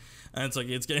then. And it's like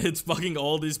it's fucking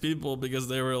all these people because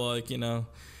they were like, you know,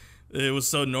 it was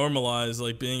so normalized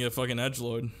like being a fucking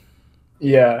edgelord.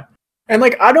 Yeah. And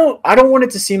like I don't want it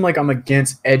to seem like I'm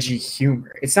against edgy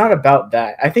humor. It's not about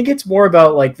that. I think it's more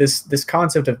about like this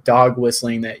concept of dog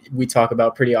whistling that we talk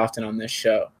about pretty often on this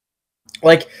show.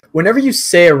 Like whenever you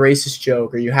say a racist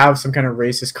joke or you have some kind of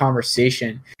racist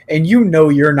conversation and you know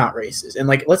you're not racist. And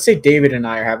like let's say David and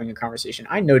I are having a conversation.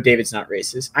 I know David's not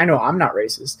racist. I know I'm not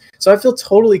racist. So I feel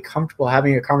totally comfortable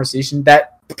having a conversation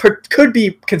that could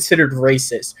be considered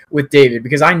racist with David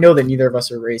because I know that neither of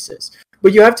us are racist.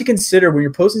 But you have to consider when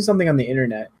you're posting something on the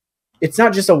internet, it's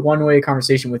not just a one-way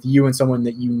conversation with you and someone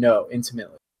that you know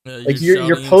intimately. Yeah, like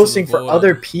you're posting for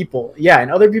other people. Yeah,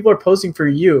 and other people are posting for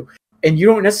you. and you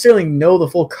don't necessarily know the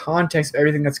full context of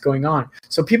everything that's going on.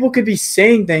 So people could be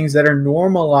saying things that are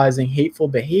normalizing hateful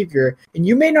behavior, and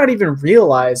you may not even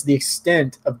realize the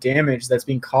extent of damage that's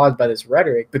being caused by this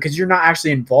rhetoric because you're not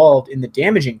actually involved in the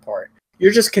damaging part.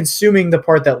 You're just consuming the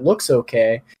part that looks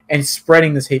okay and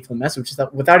spreading this hateful message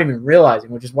without even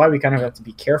realizing, which is why we kind of have to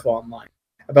be careful online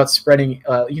about spreading,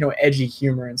 edgy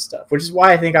humor and stuff, which is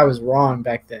why I think I was wrong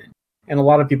back then. And a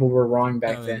lot of people were wrong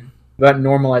back then about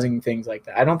normalizing things like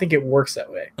that. I don't think it works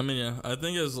that way. I mean, yeah, I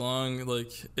think as long,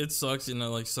 it sucks,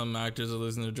 some actors are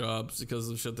losing their jobs because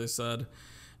of shit they said.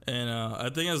 And I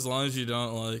think as long as you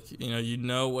don't, you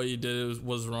know what you did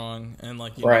was wrong and,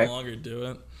 you no longer do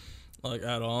it,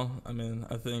 at all, I mean,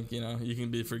 I think, you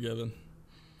can be forgiven.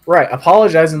 Right.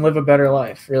 Apologize and live a better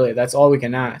life. Really, that's all we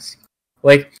can ask.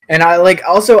 And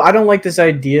I don't like this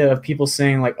idea of people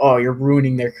saying, oh, you're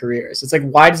ruining their careers. It's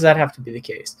why does that have to be the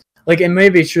case? It may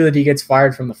be true that he gets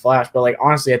fired from The Flash, but,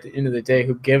 honestly, at the end of the day,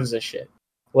 who gives a shit?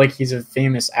 He's a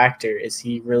famous actor. Is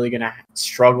he really going to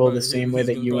struggle the same way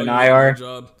that you and I are?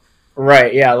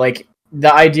 Right, yeah,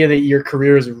 the idea that your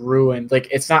career is ruined,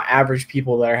 it's not average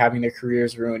people that are having their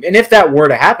careers ruined. And if that were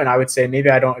to happen, I would say maybe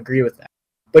I don't agree with that.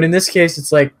 But in this case,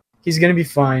 it's he's going to be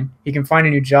fine. He can find a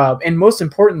new job. And most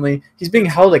importantly, he's being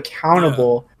held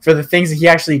accountable for the things that he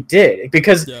actually did.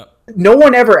 Because no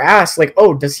one ever asks,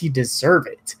 oh, does he deserve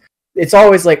it? It's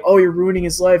always oh, you're ruining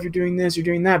his life. You're doing this, you're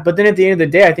doing that. But then at the end of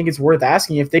the day, I think it's worth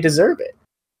asking if they deserve it.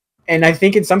 And I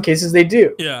think in some cases they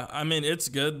do. Yeah, I mean, it's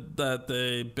good that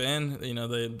they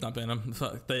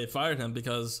they fired him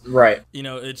because,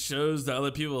 it shows that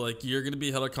other people, you're going to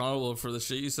be held accountable for the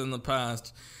shit you said in the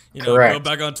past. Go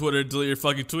back on Twitter, delete your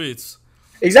fucking tweets.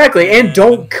 Exactly, and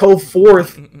don't go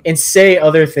forth and say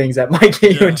other things that might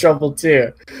get you in trouble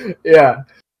too. Yeah.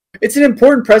 It's an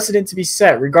important precedent to be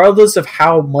set, regardless of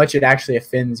how much it actually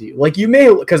offends you.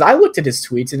 Because I looked at his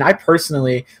tweets, and I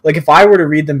personally, if I were to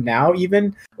read them now,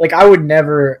 even, I would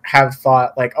never have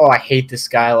thought, oh, I hate this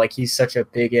guy, he's such a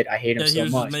bigot, I hate him so much. He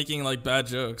was just making, bad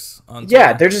jokes on Twitter.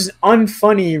 Yeah, they're just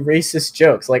unfunny, racist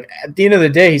jokes. At the end of the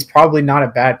day, he's probably not a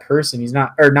bad person. He's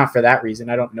not, or not for that reason.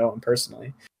 I don't know him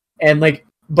personally. And,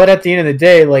 but at the end of the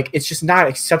day, it's just not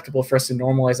acceptable for us to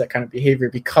normalize that kind of behavior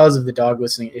because of the dog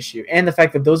whistling issue and the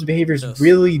fact that those behaviors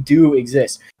really do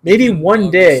exist. Maybe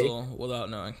one day, without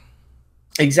knowing.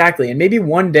 Exactly, and maybe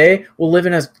one day we'll live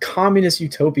in a communist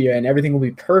utopia and everything will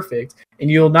be perfect, and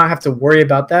you'll not have to worry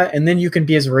about that, and then you can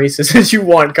be as racist as you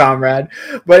want, comrade.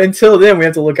 But until then, we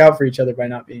have to look out for each other by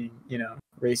not being,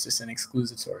 racist and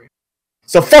exclusatory.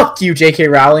 So fuck you, J.K.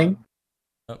 Rowling.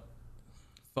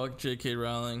 Fuck J.K.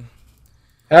 Rowling.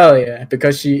 Hell yeah,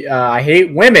 because she, I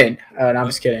hate women. No, I'm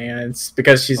just kidding. It's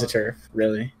because she's a TERF,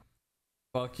 really.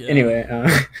 Fuck yeah. Anyway,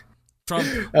 Trump.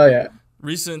 Oh yeah.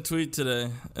 Recent tweet today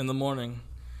in the morning,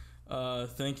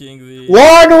 thanking the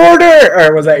Law and Order,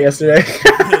 or was that yesterday?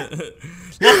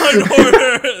 Law and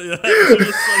Order. Yeah,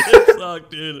 that shit suck,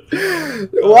 dude.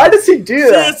 Why does he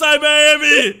do that? CSI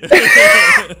Miami.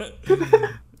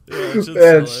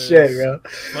 Man, shit, bro.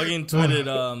 Fucking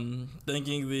tweeted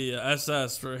thanking the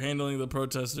SS for handling the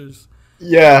protesters.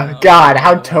 Yeah, God,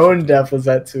 how tone deaf was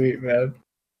that tweet, man?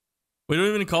 We don't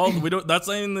even call that's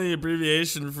not even the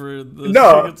abbreviation for the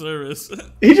Secret Service.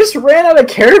 He just ran out of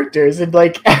characters and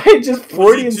just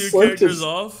Freudian slipped characters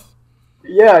off.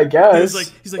 Yeah, I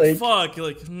guess. He's like fuck.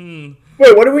 Wait,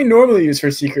 what do we normally use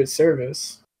for Secret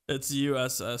Service? It's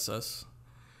USSS.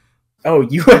 Oh,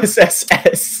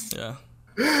 USSS. Yeah.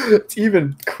 It's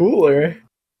even cooler.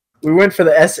 We went for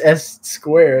the SS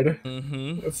squared.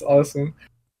 Mm-hmm. That's awesome.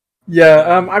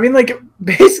 Yeah, I mean,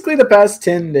 basically the past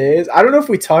 10 days, I don't know if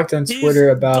we talked on Twitter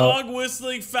about dog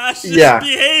whistling fascist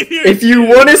behavior. If you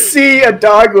want to see a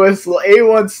dog whistle,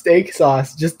 A1 steak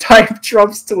sauce, just type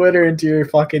Trump's Twitter into your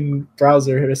fucking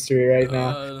browser history right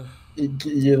now.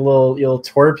 You little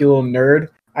twerp, you little nerd.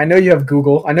 I know you have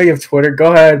Google. I know you have Twitter.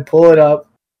 Go ahead, pull it up.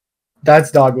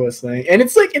 That's dog whistling. And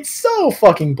it's it's so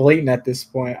fucking blatant at this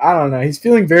point. I don't know. He's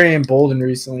feeling very emboldened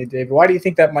recently, David. Why do you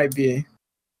think that might be?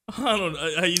 I don't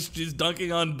know. He's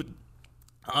dunking on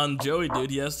Joey, dude.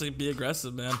 He has to be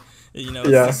aggressive, man. It's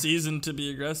the season to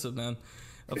be aggressive, man.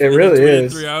 It really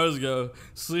is. 3 hours ago,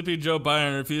 sleepy Joe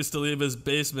Biden refused to leave his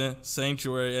basement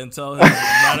sanctuary and tell his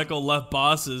radical left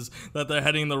bosses that they're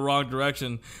heading in the wrong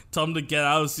direction. Tell them to get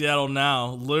out of Seattle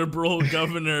now. Liberal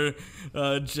Governor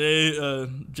Jay Lee.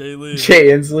 Jay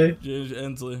Inslee.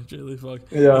 Jay Lee, fuck.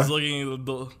 Yeah.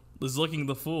 is looking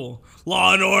the fool.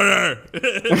 Law and Order.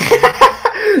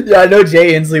 Yeah, I know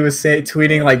Jay Inslee was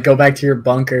tweeting go back to your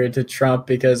bunker to Trump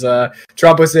because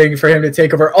Trump was saying for him to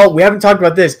take over. Oh, we haven't talked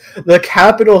about this. The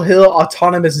Capitol Hill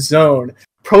Autonomous Zone.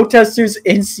 Protesters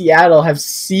in Seattle have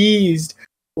seized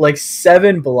like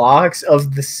 7 blocks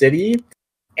of the city,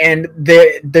 and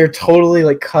they're totally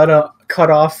like cut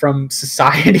off from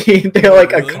society. They're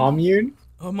like a commune.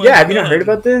 Oh my yeah, God. have you not heard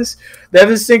about this? They have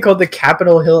this thing called the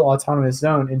Capitol Hill Autonomous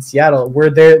Zone in Seattle, where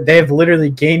they have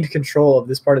literally gained control of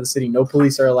this part of the city. No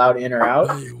police are allowed in or out.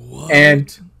 Wait, what?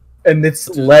 And it's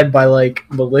led by like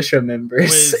militia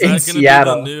members in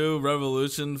Seattle. Be the new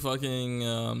Revolution fucking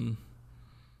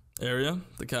area,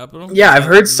 the Capitol? Yeah, I've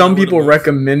heard some people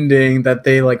recommending that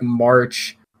they like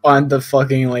march on the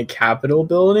fucking like Capitol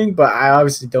building, but I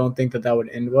obviously don't think that would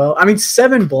end well. I mean,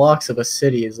 7 blocks of a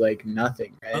city is like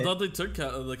nothing, right? I thought they took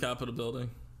the Capitol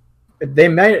building. They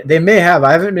may have.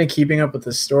 I haven't been keeping up with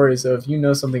the story, so if you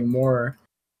know something more,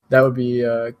 that would be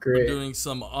great. We're doing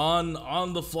some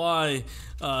on the fly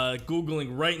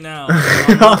Googling right now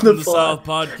on the South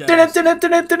podcast.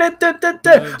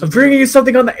 I'm bringing you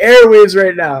something on the airwaves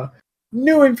right now.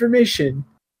 New information.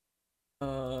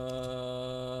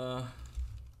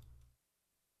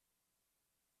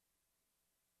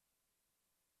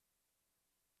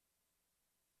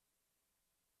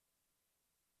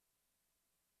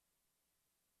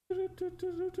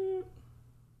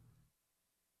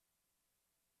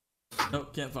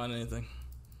 Nope, can't find anything.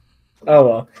 Oh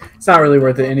well, it's not really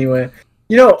worth it anyway.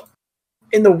 You know,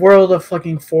 in the world of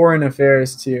fucking foreign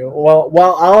affairs too,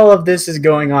 while all of this is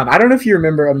going on, I don't know if you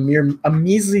remember a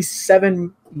measly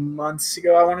 7 months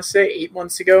ago, I want to say 8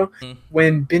 months ago,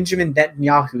 when Benjamin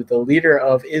Netanyahu, the leader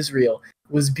of Israel,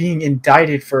 was being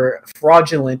indicted for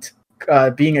fraudulent,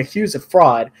 being accused of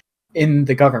fraud in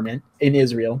the government in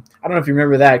Israel. I don't know if you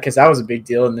remember that, because that was a big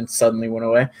deal and then suddenly went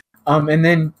away. And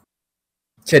then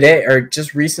today, or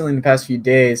just recently in the past few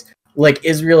days, like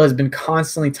Israel has been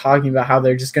constantly talking about how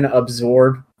they're just going to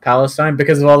absorb Palestine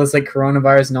because of all this like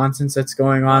coronavirus nonsense that's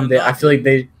going on. I feel like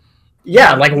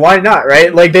like why not,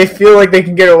 right? Like they feel like they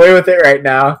can get away with it right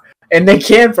now, and they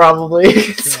can probably.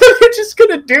 So they're just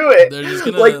gonna do it. They're just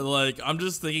gonna like I'm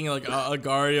just thinking like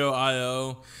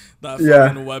Agario.io. That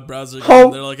fucking web browser,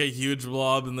 they're like a huge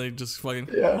blob, and they just fucking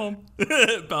home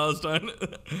Palestine.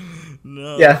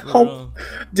 No, home.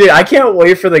 Dude, I can't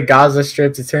wait for the Gaza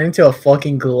Strip to turn into a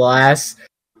fucking glass,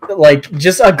 like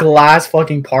just a glass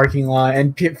fucking parking lot,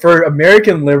 and for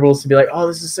American liberals to be like, "Oh,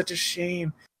 this is such a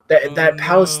shame that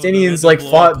Palestinians like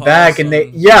fought back, and they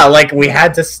we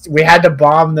had to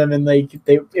bomb them, and like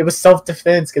it was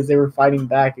self-defense because they were fighting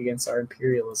back against our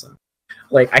imperialism."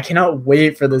 Like, I cannot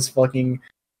wait for this fucking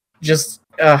just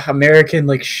American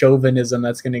like chauvinism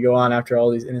that's going to go on after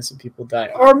all these innocent people die,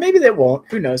 or maybe they won't.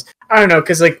 Who knows? I don't know,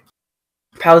 because like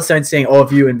Palestine's saying, "Oh,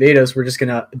 if you invade us, we're just going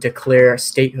to declare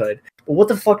statehood." But what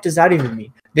the fuck does that even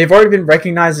mean? They've already been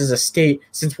recognized as a state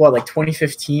since what, like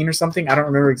 2015 or something? I don't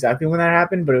remember exactly when that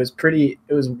happened, but it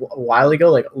was a while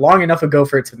ago, like long enough ago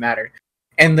for it to matter,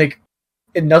 and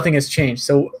nothing has changed.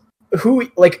 So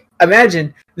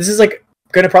imagine this is like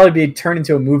going to probably be turned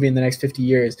into a movie in the next 50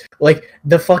 years. Like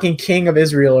the fucking king of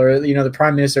Israel, or the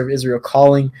prime minister of Israel,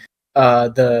 calling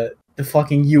the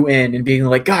fucking UN and being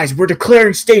like, "Guys, we're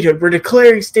declaring statehood.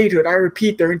 I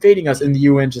repeat, they're invading us," and the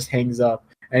UN just hangs up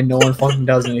and no one fucking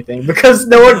does anything because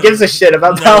no one gives a shit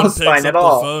about Palestine at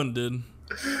all. The phone, dude.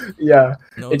 Yeah,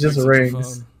 it just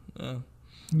rings. Yeah.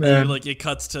 Man. And it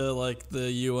cuts to like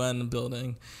the UN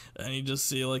building, and you just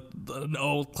see like an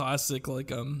old classic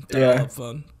dial-up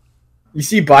phone. You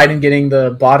see Biden getting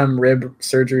the bottom rib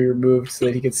surgery removed so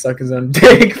that he could suck his own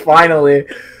dick finally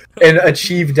and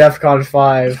achieve DEFCON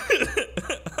 5.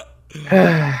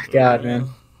 God, man.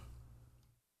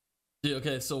 Yeah,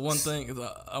 okay, so one thing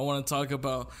that I want to talk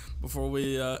about before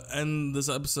we end this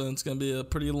episode, it's going to be a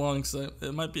pretty long set.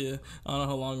 It might be, I don't know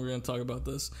how long we're going to talk about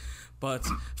this. But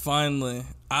finally,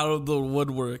 out of the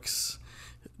woodworks,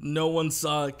 no one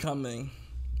saw it coming.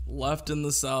 Left in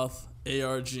the South,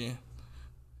 ARG.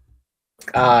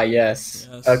 Ah, yes.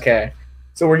 Okay.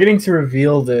 So we're getting to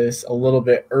reveal this a little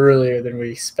bit earlier than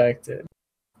we expected,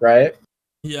 right?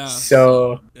 Yeah.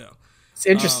 So yeah. It's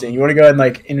interesting. You want to go ahead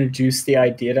and introduce the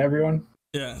idea to everyone?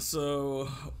 Yeah, so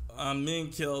me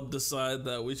and Caleb decide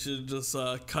that we should just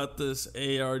cut this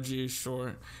ARG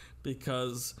short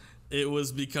because it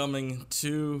was becoming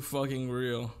too fucking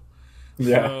real.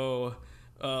 Yeah. So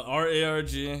our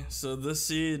ARG, so this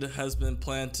seed has been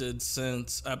planted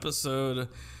since episode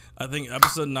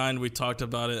 9 we talked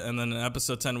about it, and then in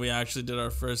episode 10 we actually did our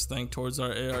first thing towards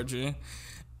our ARG.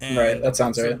 And right, that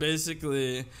sounds right. So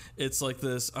basically, it's like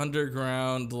this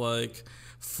underground,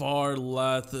 far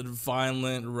left,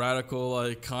 violent,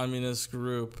 radical, communist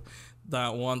group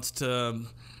that wants to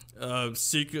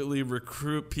secretly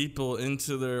recruit people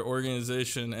into their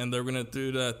organization, and they're gonna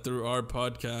do that through our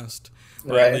podcast.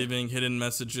 by leaving hidden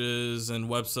messages and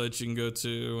websites you can go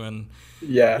to, and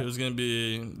it was gonna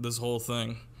be this whole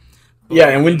thing. But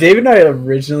and when David and I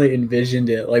originally envisioned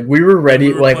it, like we were ready.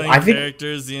 We were like playing I think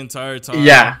characters the entire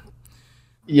time.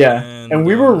 And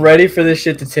we were ready for this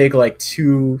shit to take like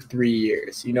 2-3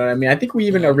 years. You know what I mean? I think we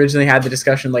even originally had the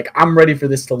discussion like, I'm ready for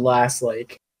this to last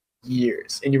like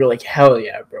years, and you were like, hell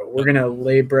yeah, bro, we're gonna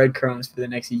lay breadcrumbs for the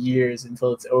next years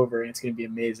until it's over, and it's gonna be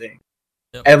amazing.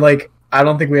 And like, I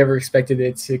don't think we ever expected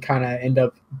it to kind of end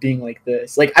up being like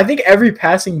this. Like, I think every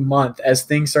passing month as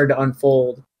things started to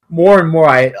unfold more and more,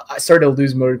 I started to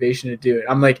lose motivation to do it.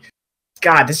 I'm like,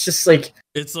 God, it's just like,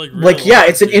 it's like life,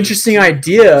 it's an interesting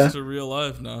idea. It's real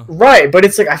life now, right? But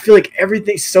it's like, I feel like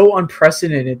everything's so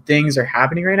unprecedented. Things are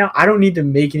happening right now. I don't need to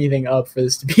make anything up for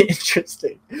this to be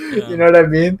interesting. You know what I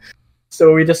mean?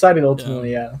 So we decided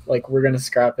ultimately, like we're gonna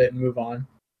scrap it and move on.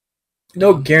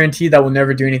 No guarantee that we'll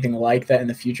never do anything like that in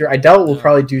the future. I doubt we'll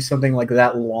probably do something like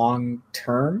that long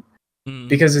term,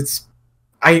 because it's.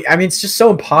 I mean, it's just so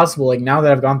impossible. Like, now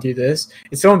that I've gone through this,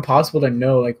 it's so impossible to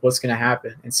know like what's gonna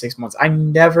happen in 6 months. I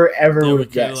never ever would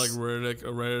have guessed. Like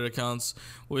Reddit accounts.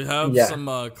 We have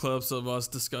some clips of us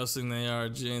discussing the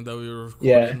ARG that we were recording.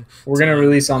 Yeah, we're gonna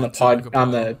release on the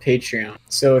Patreon.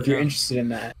 So if you're interested in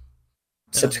that,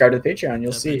 subscribe to the Patreon.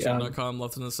 You'll see. Patreon.com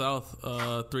Left in the South,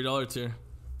 $3 tier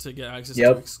to get access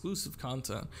to exclusive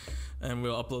content, and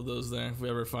we'll upload those there if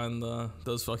we ever find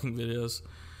those fucking videos.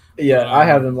 Yeah, I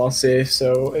have them all saved,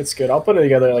 so it's good. I'll put it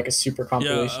together like a super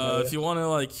compilation. If you want to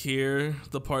like hear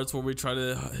the parts where we try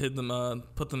to hit them,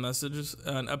 put the messages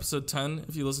in episode 10.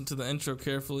 If you listen to the intro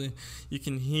carefully, you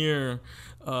can hear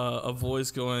a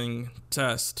voice going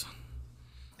test.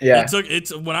 Yeah,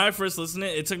 it's when I first listened to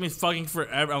it, it took me fucking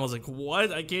forever. I was like,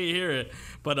 what? I can't hear it.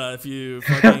 But if you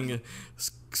fucking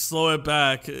slow it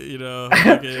back, you know,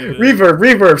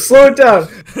 reverb, slow it down.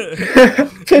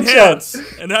 Pitch up.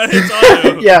 And that hits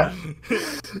audio. Yeah.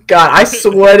 God, I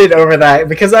sweated over that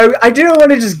because I didn't want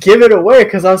to just give it away,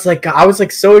 because I was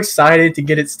like so excited to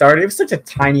get it started. It was such a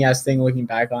tiny ass thing looking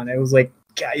back on it. It was like,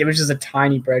 God, it was just a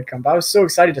tiny breadcrumb. But I was so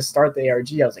excited to start the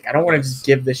ARG. I was like, I don't want to just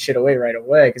give this shit away right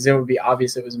away, because it would be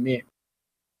obvious it was me.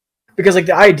 Because like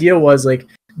the idea was like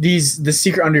the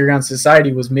Secret Underground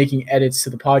Society was making edits to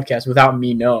the podcast without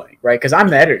me knowing, right? Because I'm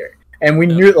the editor, and we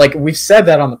knew, like we've said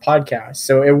that on the podcast,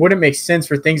 so it wouldn't make sense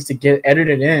for things to get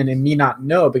edited in and me not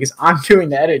know, because I'm doing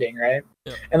the editing, right?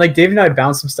 And like Dave and I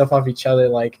bounced some stuff off each other,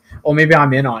 like, oh, maybe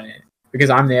I'm in on it because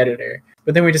I'm the editor.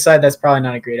 But then we decided that's probably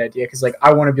not a great idea, because like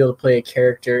I want to be able to play a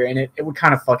character, and it would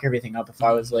kind of fuck everything up if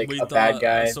I was like bad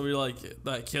guy. So we like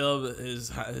that Caleb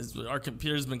our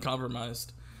computer's been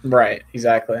compromised. Right,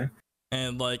 exactly.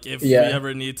 And like if we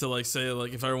ever need to like say,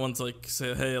 like if everyone's like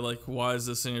say, hey, like why is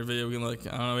this in your video? We can like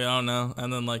I don't know,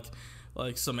 and then like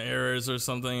some errors or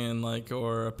something, and like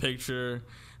or a picture,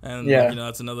 and like, you know,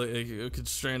 it's another, it could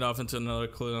strain off into another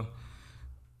clue.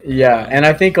 Yeah, and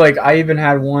I think like I even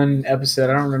had one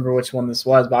episode, I don't remember which one this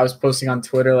was, but I was posting on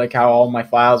Twitter like how all my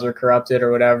files were corrupted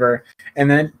or whatever. And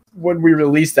then when we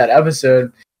released that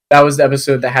episode, that was the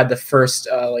episode that had the first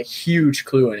like huge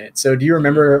clue in it. So do you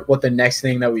remember what the next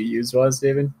thing that we used was,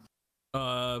 David?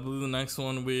 I believe the next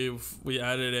one we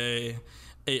added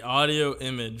a audio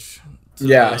image. A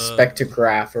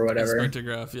spectrograph or whatever.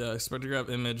 Spectrograph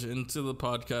image into the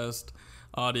podcast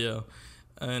audio.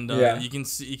 And you can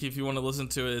see, if you want to listen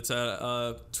to it, it's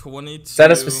at 22 It's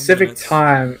at a specific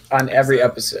time on every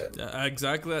episode. Yeah,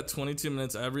 exactly at 22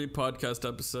 minutes every podcast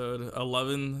episode,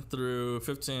 11 through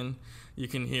 15, you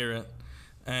can hear it.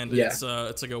 And it's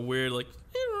like a weird like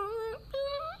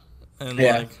and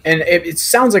like, and it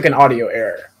sounds like an audio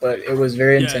error, but it was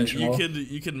very intentional.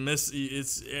 You could miss,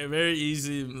 it's very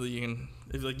easy,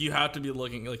 you have to be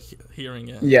looking, like hearing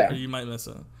it, or you might miss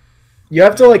it. You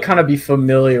have to like kind of be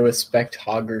familiar with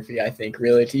spectrography, I think,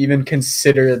 really, to even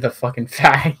consider the fucking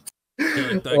fact.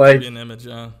 That could be an image,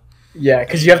 Yeah,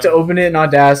 because you have to open it in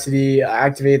Audacity,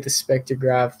 activate the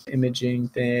spectrograph imaging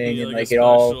thing, and like it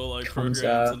all comes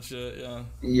out. And shit,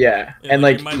 and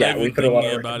like we put a lot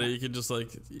of work about it. You could just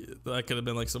like that could have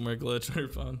been like somewhere glitch or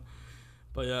fun.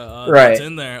 But right. It's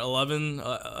in there. 11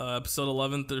 episode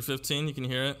 11 through 15. You can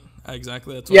hear it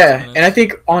exactly. That's and I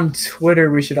think on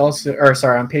Twitter we should also,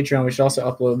 on Patreon we should also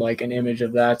upload like an image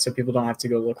of that, so people don't have to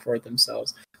go look for it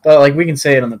themselves. But like we can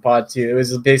say it on the pod too. It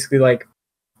was basically like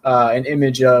an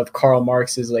image of Karl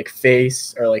Marx's like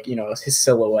face, or like, you know, his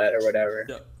silhouette or whatever,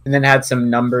 and then had some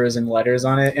numbers and letters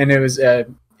on it, and it was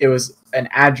an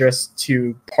address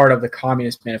to part of the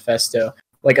Communist Manifesto,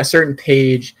 like a certain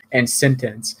page and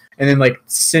sentence, and then like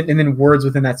and then words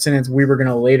within that sentence we were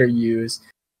gonna later use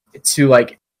to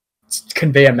like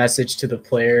convey a message to the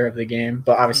player of the game.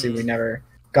 But obviously we never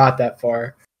got that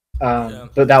far.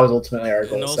 But that was ultimately our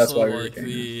goal. So that's why we were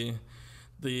doing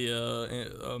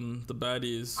the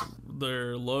baddies,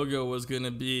 their logo was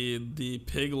gonna be the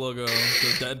pig logo,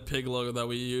 the dead pig logo that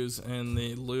we use in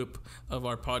the loop of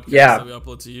our podcast that we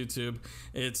upload to YouTube.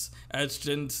 It's etched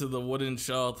into the wooden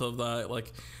shelf of that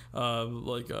like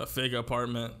a fake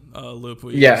apartment loop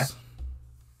we use.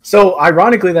 So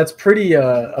ironically, that's pretty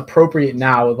appropriate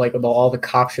now with like all the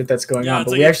cop shit that's going on.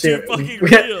 But we actually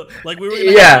real. Like we were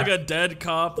gonna have like a dead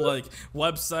cop like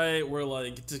website where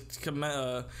like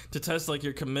to test like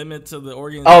your commitment to the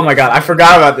organization. Oh my god, I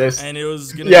forgot about this. And it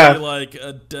was gonna be like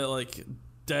a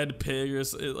dead pig or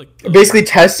basically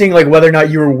testing like whether or not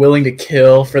you were willing to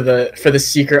kill for the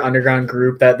secret underground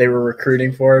group that they were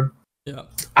recruiting for. Yeah,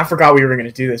 I forgot we were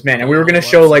gonna do this, man, and we were gonna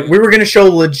show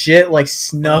legit like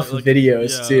snuff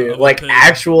videos too, like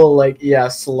actual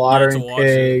slaughtering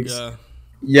pigs.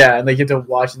 And like you have to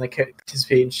watch and like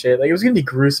participate in shit. Like it was gonna be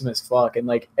gruesome as fuck,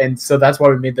 and so that's why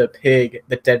we made the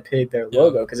dead pig, their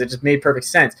logo, because it just made perfect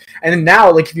sense. And then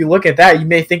now, like if you look at that, you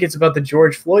may think it's about the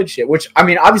George Floyd shit, which I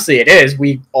mean, obviously it is.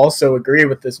 We also agree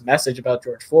with this message about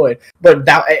George Floyd, but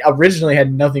that originally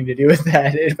had nothing to do with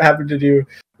that. It happened to do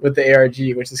with the ARG,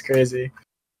 which is crazy.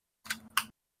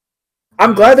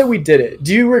 I'm glad that we did it.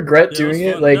 Do you regret doing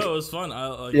it? Like, no, it was fun.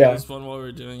 It was fun while we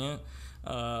were doing it.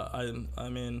 I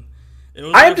mean, it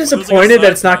was. I am disappointed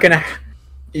that it's not gonna.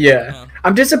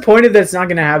 I'm disappointed that it's not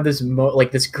gonna have this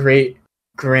this great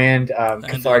grand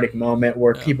cathartic moment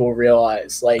where people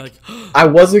realize like I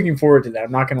was looking forward to that.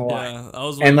 I'm not gonna lie. Yeah, I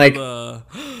was waiting for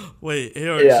wait,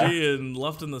 ARG and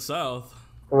Left in the South.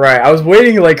 Right, I was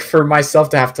waiting like for myself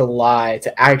to have to lie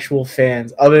to actual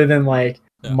fans other than like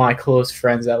my close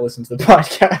friends that listen to the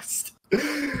podcast.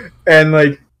 And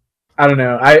like I don't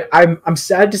know, I'm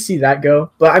sad to see that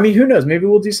go, but I mean, who knows, maybe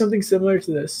we'll do something similar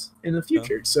to this in the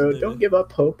future. So maybe. Don't give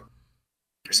up hope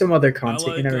for some other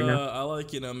content. You never know. I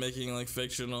like making like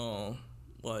fictional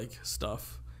like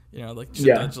stuff, like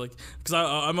that's like, because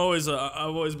I've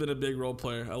always been a big role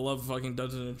player. I love fucking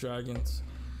Dungeons and Dragons,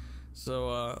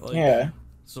 so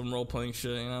some role playing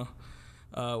shit,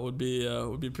 would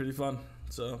be pretty fun.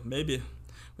 So maybe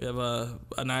we have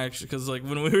an action, because like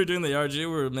when we were doing the ARG, we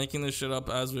were making this shit up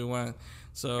as we went.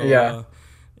 So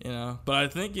but I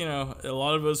think a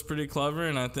lot of it was pretty clever,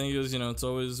 and I think it was it's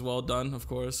always well done, of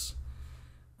course.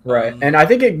 Right, and I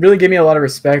think it really gave me a lot of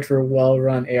respect for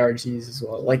well-run ARGs as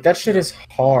well. Like that shit is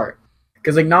hard,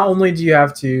 because like not only do you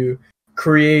have to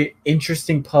create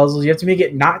interesting puzzles, you have to make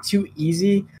it not too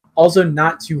easy, also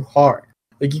not too hard.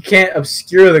 Like you can't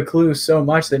obscure the clue so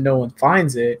much that no one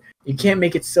finds it. You can't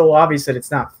make it so obvious that it's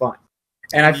not fun.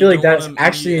 And I feel like that's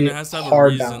actually a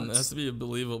hard balance. It has to be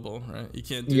believable, right? You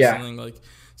can't do something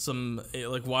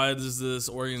like why does this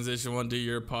organization want to do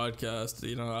your podcast?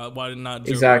 Why not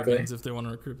Joe Rogan's if they want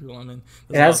to recruit people? I mean,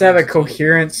 it has to have a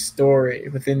coherent story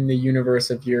within the universe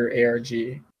of your ARG.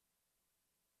 And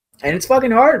it's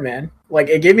fucking hard, man. Like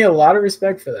it gave me a lot of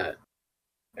respect for that.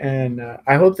 And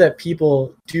I hope that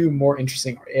people do more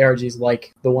interesting ARGs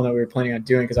like the one that we were planning on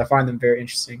doing, because I find them very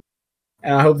interesting.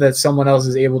 And I hope that someone else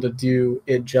is able to do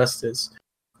it justice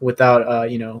without,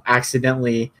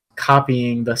 accidentally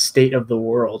copying the state of the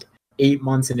world 8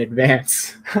 months in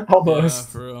advance, almost.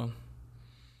 Yeah, for real.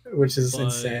 Which is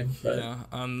insane. But. Yeah,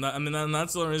 and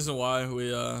that's the only reason why we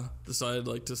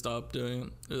decided to stop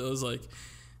doing it. It was like.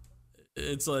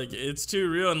 It's too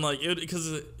real, and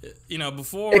because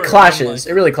before it clashes.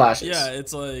 It really clashes. Yeah,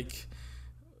 it's like,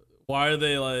 why are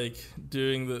they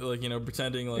doing the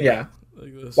pretending like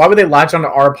this? Why would they latch onto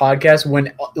our podcast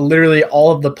when literally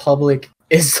all of the public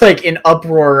is in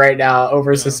uproar right now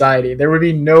over society? There would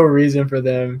be no reason for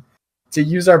them to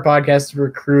use our podcast to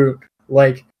recruit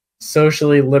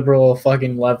socially liberal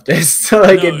fucking leftists.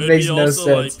 It makes no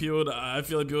sense. I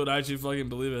feel like people would actually fucking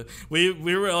believe it. We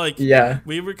were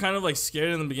we were kind of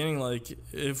scared in the beginning,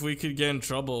 if we could get in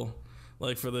trouble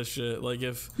for this shit.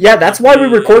 That's why we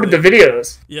recorded the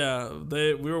videos. Yeah,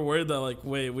 we were worried that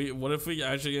what if we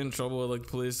actually get in trouble with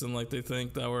police and they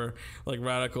think that we're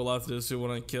radical leftists who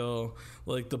want to kill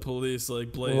the police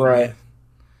blatantly. Right.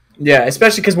 Yeah,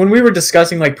 especially because when we were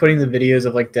discussing putting the videos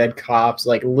of dead cops,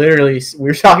 literally we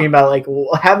were talking about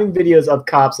having videos of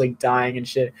cops dying and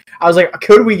shit. I was like,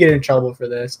 could we get in trouble for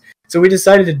this? So we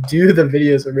decided to do the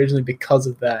videos originally because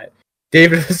of that.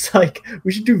 David was like,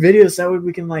 we should do videos that way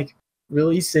we can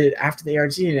release it after the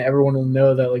ARG and everyone will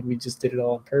know that we just did it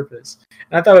all on purpose.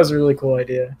 And I thought it was a really cool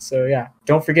idea. So yeah,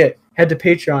 don't forget, head to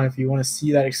Patreon if you want to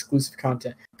see that exclusive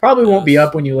content. Probably won't be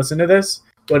up when you listen to this,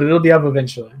 but it'll be up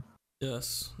eventually.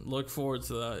 Yes, look forward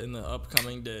to that in the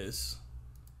upcoming days.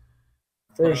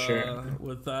 For sure.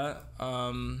 With that,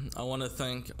 I want to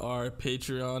thank our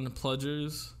Patreon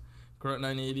pledgers,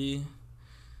 Grant980,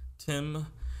 Tim,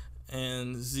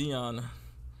 and Xeon.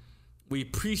 We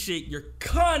appreciate your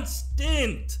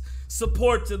constant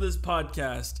support to this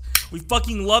podcast. We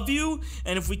fucking love you,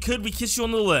 and if we could, we kiss you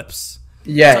on the lips.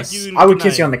 Yes, I would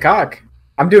kiss you on the cock.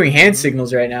 I'm doing hand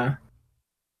signals right now.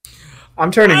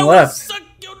 I'm turning left. Suck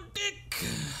your dick.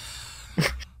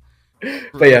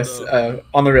 But yes,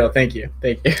 on the real, thank you.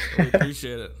 We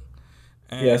appreciate it.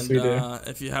 And, yes, we do.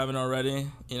 If you haven't already,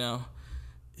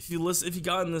 if you've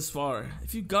gotten this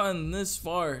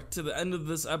far to the end of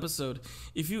this episode,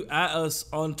 if you at us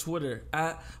on Twitter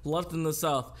at Left in the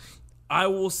South, I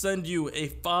will send you a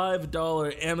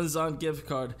 $5 Amazon gift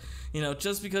card,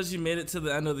 just because you made it to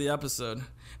the end of the episode.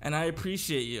 And I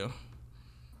appreciate you.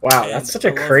 Wow, and that's such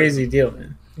a crazy deal,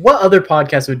 man. What other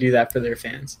podcast would do that for their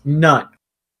fans? None.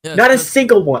 Yes, Not a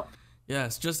single one.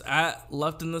 Yes, just at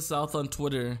Left in the South on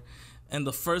Twitter. And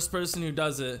the first person who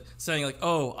does it saying like,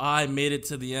 "Oh, I made it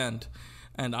to the end,"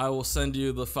 and I will send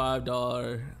you the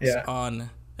 $5 on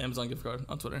Amazon gift card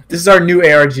on Twitter. This is our new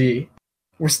ARG.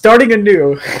 We're starting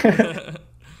anew.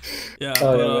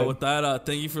 With that,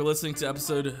 thank you for listening to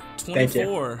episode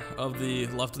 24 of the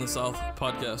Left in the South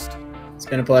podcast. It's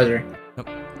been a pleasure. Yep.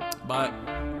 Bye.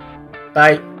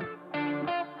 Bye.